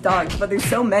off these dogs, but there's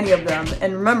so many of them.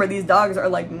 And remember, these dogs are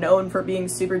like known for being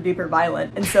super duper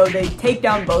violent. And so they take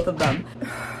down both of them.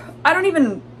 I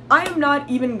am not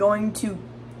even going to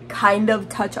kind of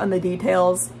touch on the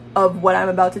details of what I'm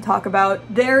about to talk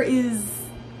about. There is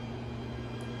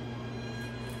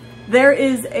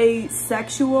a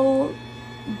sexual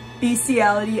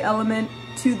bestiality element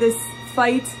to this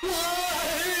fight.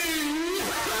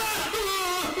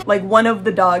 Like one of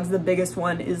the dogs, the biggest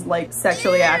one, is like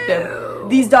sexually active.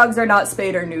 These dogs are not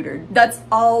spayed or neutered. That's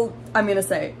all I'm gonna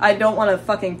say. I don't wanna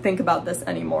fucking think about this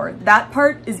anymore. That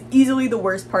part is easily the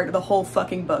worst part of the whole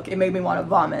fucking book. It made me wanna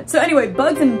vomit. So anyway,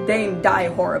 Bugs and Dane die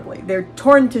horribly. They're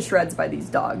torn to shreds by these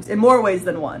dogs in more ways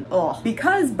than one. Ugh.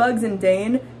 Because Bugs and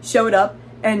Dane showed up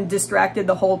and distracted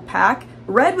the whole pack,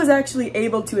 Red was actually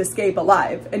able to escape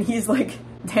alive, and he's like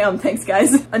Damn, thanks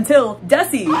guys. Until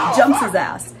Desi jumps his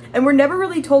ass. And we're never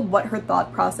really told what her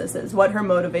thought process is, what her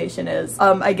motivation is.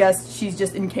 I guess she's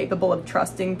just incapable of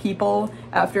trusting people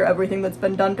after everything that's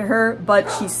been done to her, but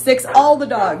she sicks all the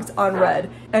dogs on Red,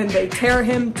 and they tear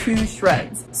him to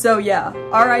shreds. So yeah,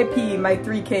 R.I.P. my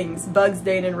three kings, Bugs,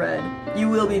 Dane, and Red. You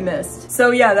will be missed.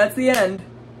 So yeah, that's the end.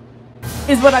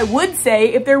 Is what I would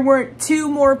say if there weren't two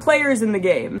more players in the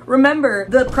game. Remember,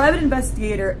 the private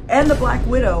investigator and the Black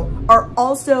Widow are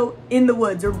also in the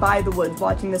woods or by the woods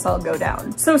watching this all go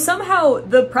down. So somehow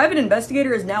the private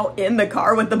investigator is now in the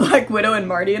car with the Black Widow and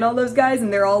Marty and all those guys,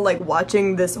 and they're all like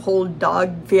watching this whole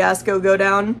dog fiasco go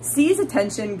down. C's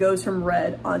attention goes from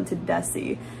Red onto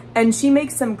Desi, and she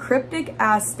makes some cryptic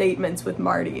ass statements with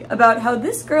Marty about how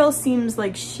this girl seems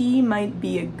like she might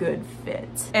be a good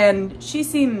fit. And she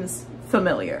seems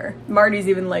familiar. Marty's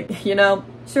even like, you know,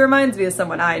 she reminds me of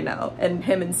someone I know. And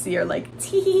him and C are like,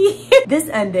 tee. This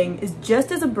ending is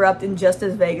just as abrupt and just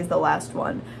as vague as the last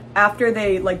one. After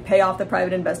they like pay off the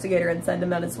private investigator and send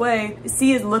him on his way,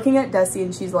 C is looking at Desi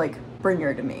and she's like, bring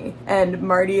her to me. And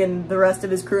Marty and the rest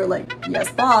of his crew are like, yes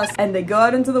boss. And they go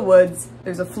out into the woods.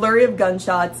 There's a flurry of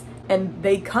gunshots, and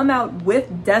they come out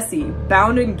with Desi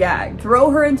bound and gagged,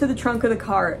 throw her into the trunk of the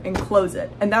car and close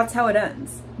it. And that's how it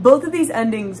ends. Both of these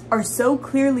endings are so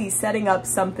clearly setting up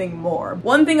something more.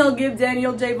 One thing I'll give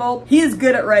Daniel J. Volpe, he is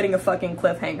good at writing a fucking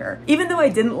cliffhanger. Even though I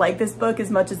didn't like this book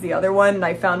as much as the other one, and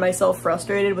I found myself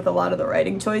frustrated with a lot of the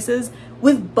writing choices,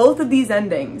 with both of these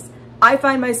endings, I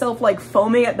find myself like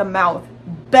foaming at the mouth,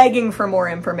 begging for more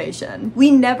information.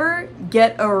 We never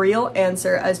get a real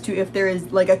answer as to if there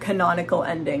is like a canonical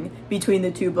ending between the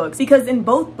two books, because in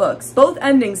both books, both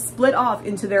endings split off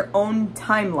into their own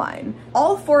timeline.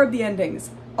 All four of the endings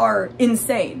are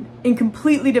insane in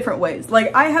completely different ways.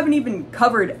 Like, I haven't even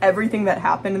covered everything that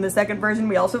happened in the second version.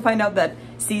 We also find out that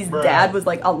C's dad was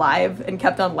like alive and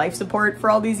kept on life support for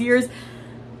all these years.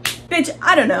 Bitch,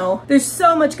 I don't know. There's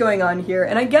so much going on here,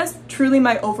 and I guess truly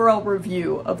my overall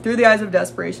review of Through the Eyes of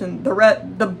Desperation,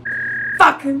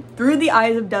 Through the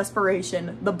Eyes of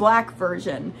Desperation, the black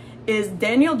version, is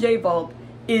Daniel J. Volpe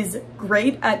is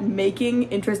great at making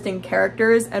interesting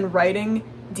characters and writing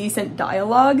decent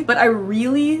dialogue, but I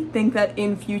really think that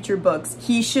in future books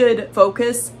he should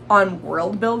focus on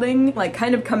world building, like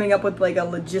kind of coming up with like a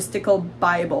logistical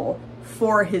bible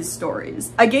for his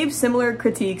stories. I gave similar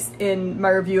critiques in my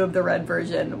review of the Red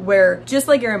version, where just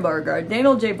like Erin Beauregard,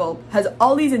 Daniel J. Volpe has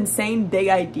all these insane big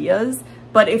ideas,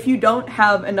 but if you don't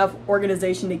have enough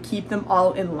organization to keep them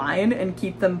all in line and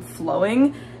keep them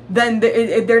flowing, then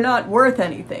they're not worth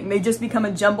anything. They just become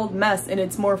a jumbled mess, and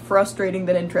it's more frustrating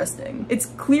than interesting. It's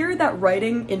clear that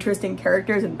writing interesting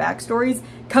characters and backstories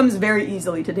comes very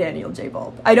easily to Daniel J.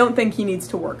 Volpe. I don't think he needs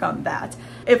to work on that.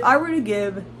 If I were to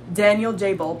give Daniel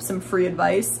J. Volpe some free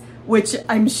advice, which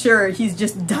I'm sure he's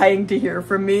just dying to hear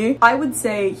from me, I would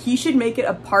say he should make it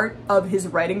a part of his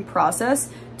writing process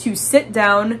to sit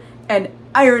down and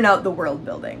iron out the world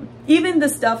building. Even the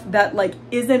stuff that like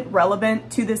isn't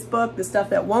relevant to this book, the stuff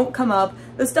that won't come up,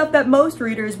 the stuff that most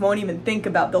readers won't even think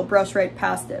about, they'll brush right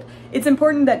past it. It's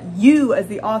important that you as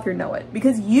the author know it,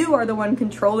 because you are the one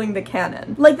controlling the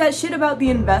canon. Like that shit about the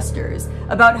investors,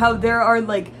 about how there are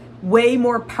like way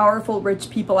more powerful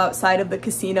rich people outside of the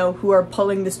casino who are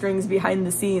pulling the strings behind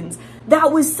the scenes.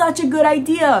 That was such a good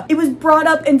idea. It was brought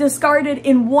up and discarded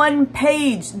in one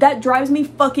page. That drives me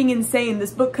fucking insane.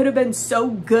 This book could have been so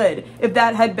good if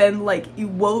that had been like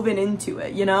woven into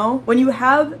it, you know? When you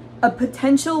have a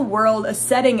potential world, a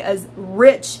setting as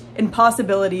rich in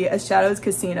possibility as Shadow's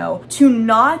Casino, to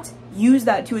not use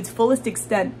that to its fullest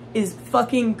extent is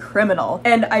fucking criminal.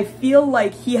 And I feel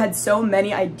like he had so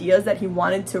many ideas that he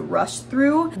wanted to rush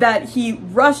through that he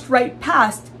rushed right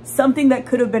past something that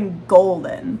could have been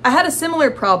golden. I had a similar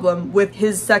problem with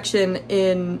his section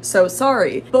in So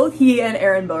Sorry. Both he and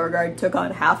Erin Beauregard took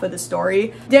on half of the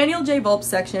story. Daniel J. Volpe's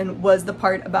section was the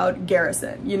part about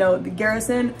Garrison. You know, the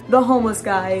Garrison, the homeless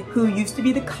guy who used to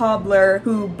be the cobbler,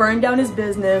 who burned down his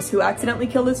business, who accidentally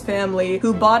killed his family,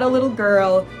 who bought a little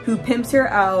girl, who pimps her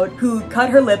out, who cut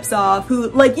her lips off, who,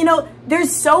 like, you know,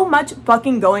 there's so much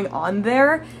fucking going on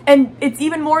there, and it's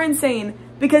even more insane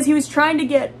because he was trying to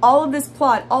get all of this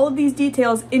plot, all of these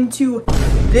details into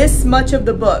this much of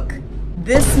the book,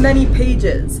 this many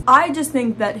pages. I just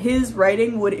think that his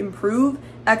writing would improve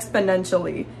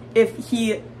exponentially if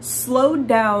he slowed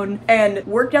down and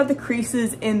worked out the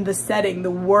creases in the setting,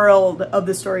 the world of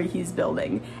the story he's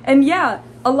building. And yeah,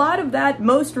 a lot of that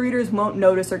most readers won't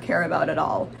notice or care about at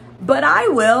all. but I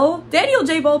will. Daniel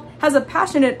J. Volpe has a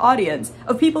passionate audience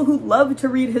of people who love to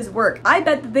read his work. I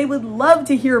bet that they would love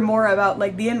to hear more about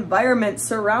like the environment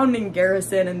surrounding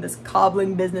Garrison and this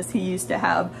cobbling business he used to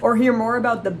have, or hear more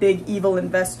about the big evil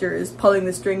investors pulling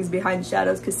the strings behind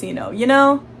Shadow's casino, you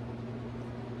know?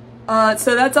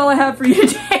 So that's all I have for you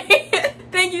today.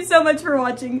 Thank you so much for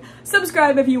watching.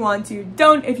 Subscribe if you want to,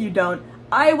 don't if you don't.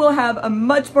 I will have a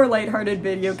much more lighthearted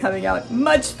video coming out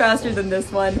much faster than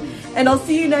this one, and I'll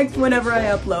see you next whenever I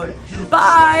upload.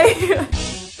 Bye!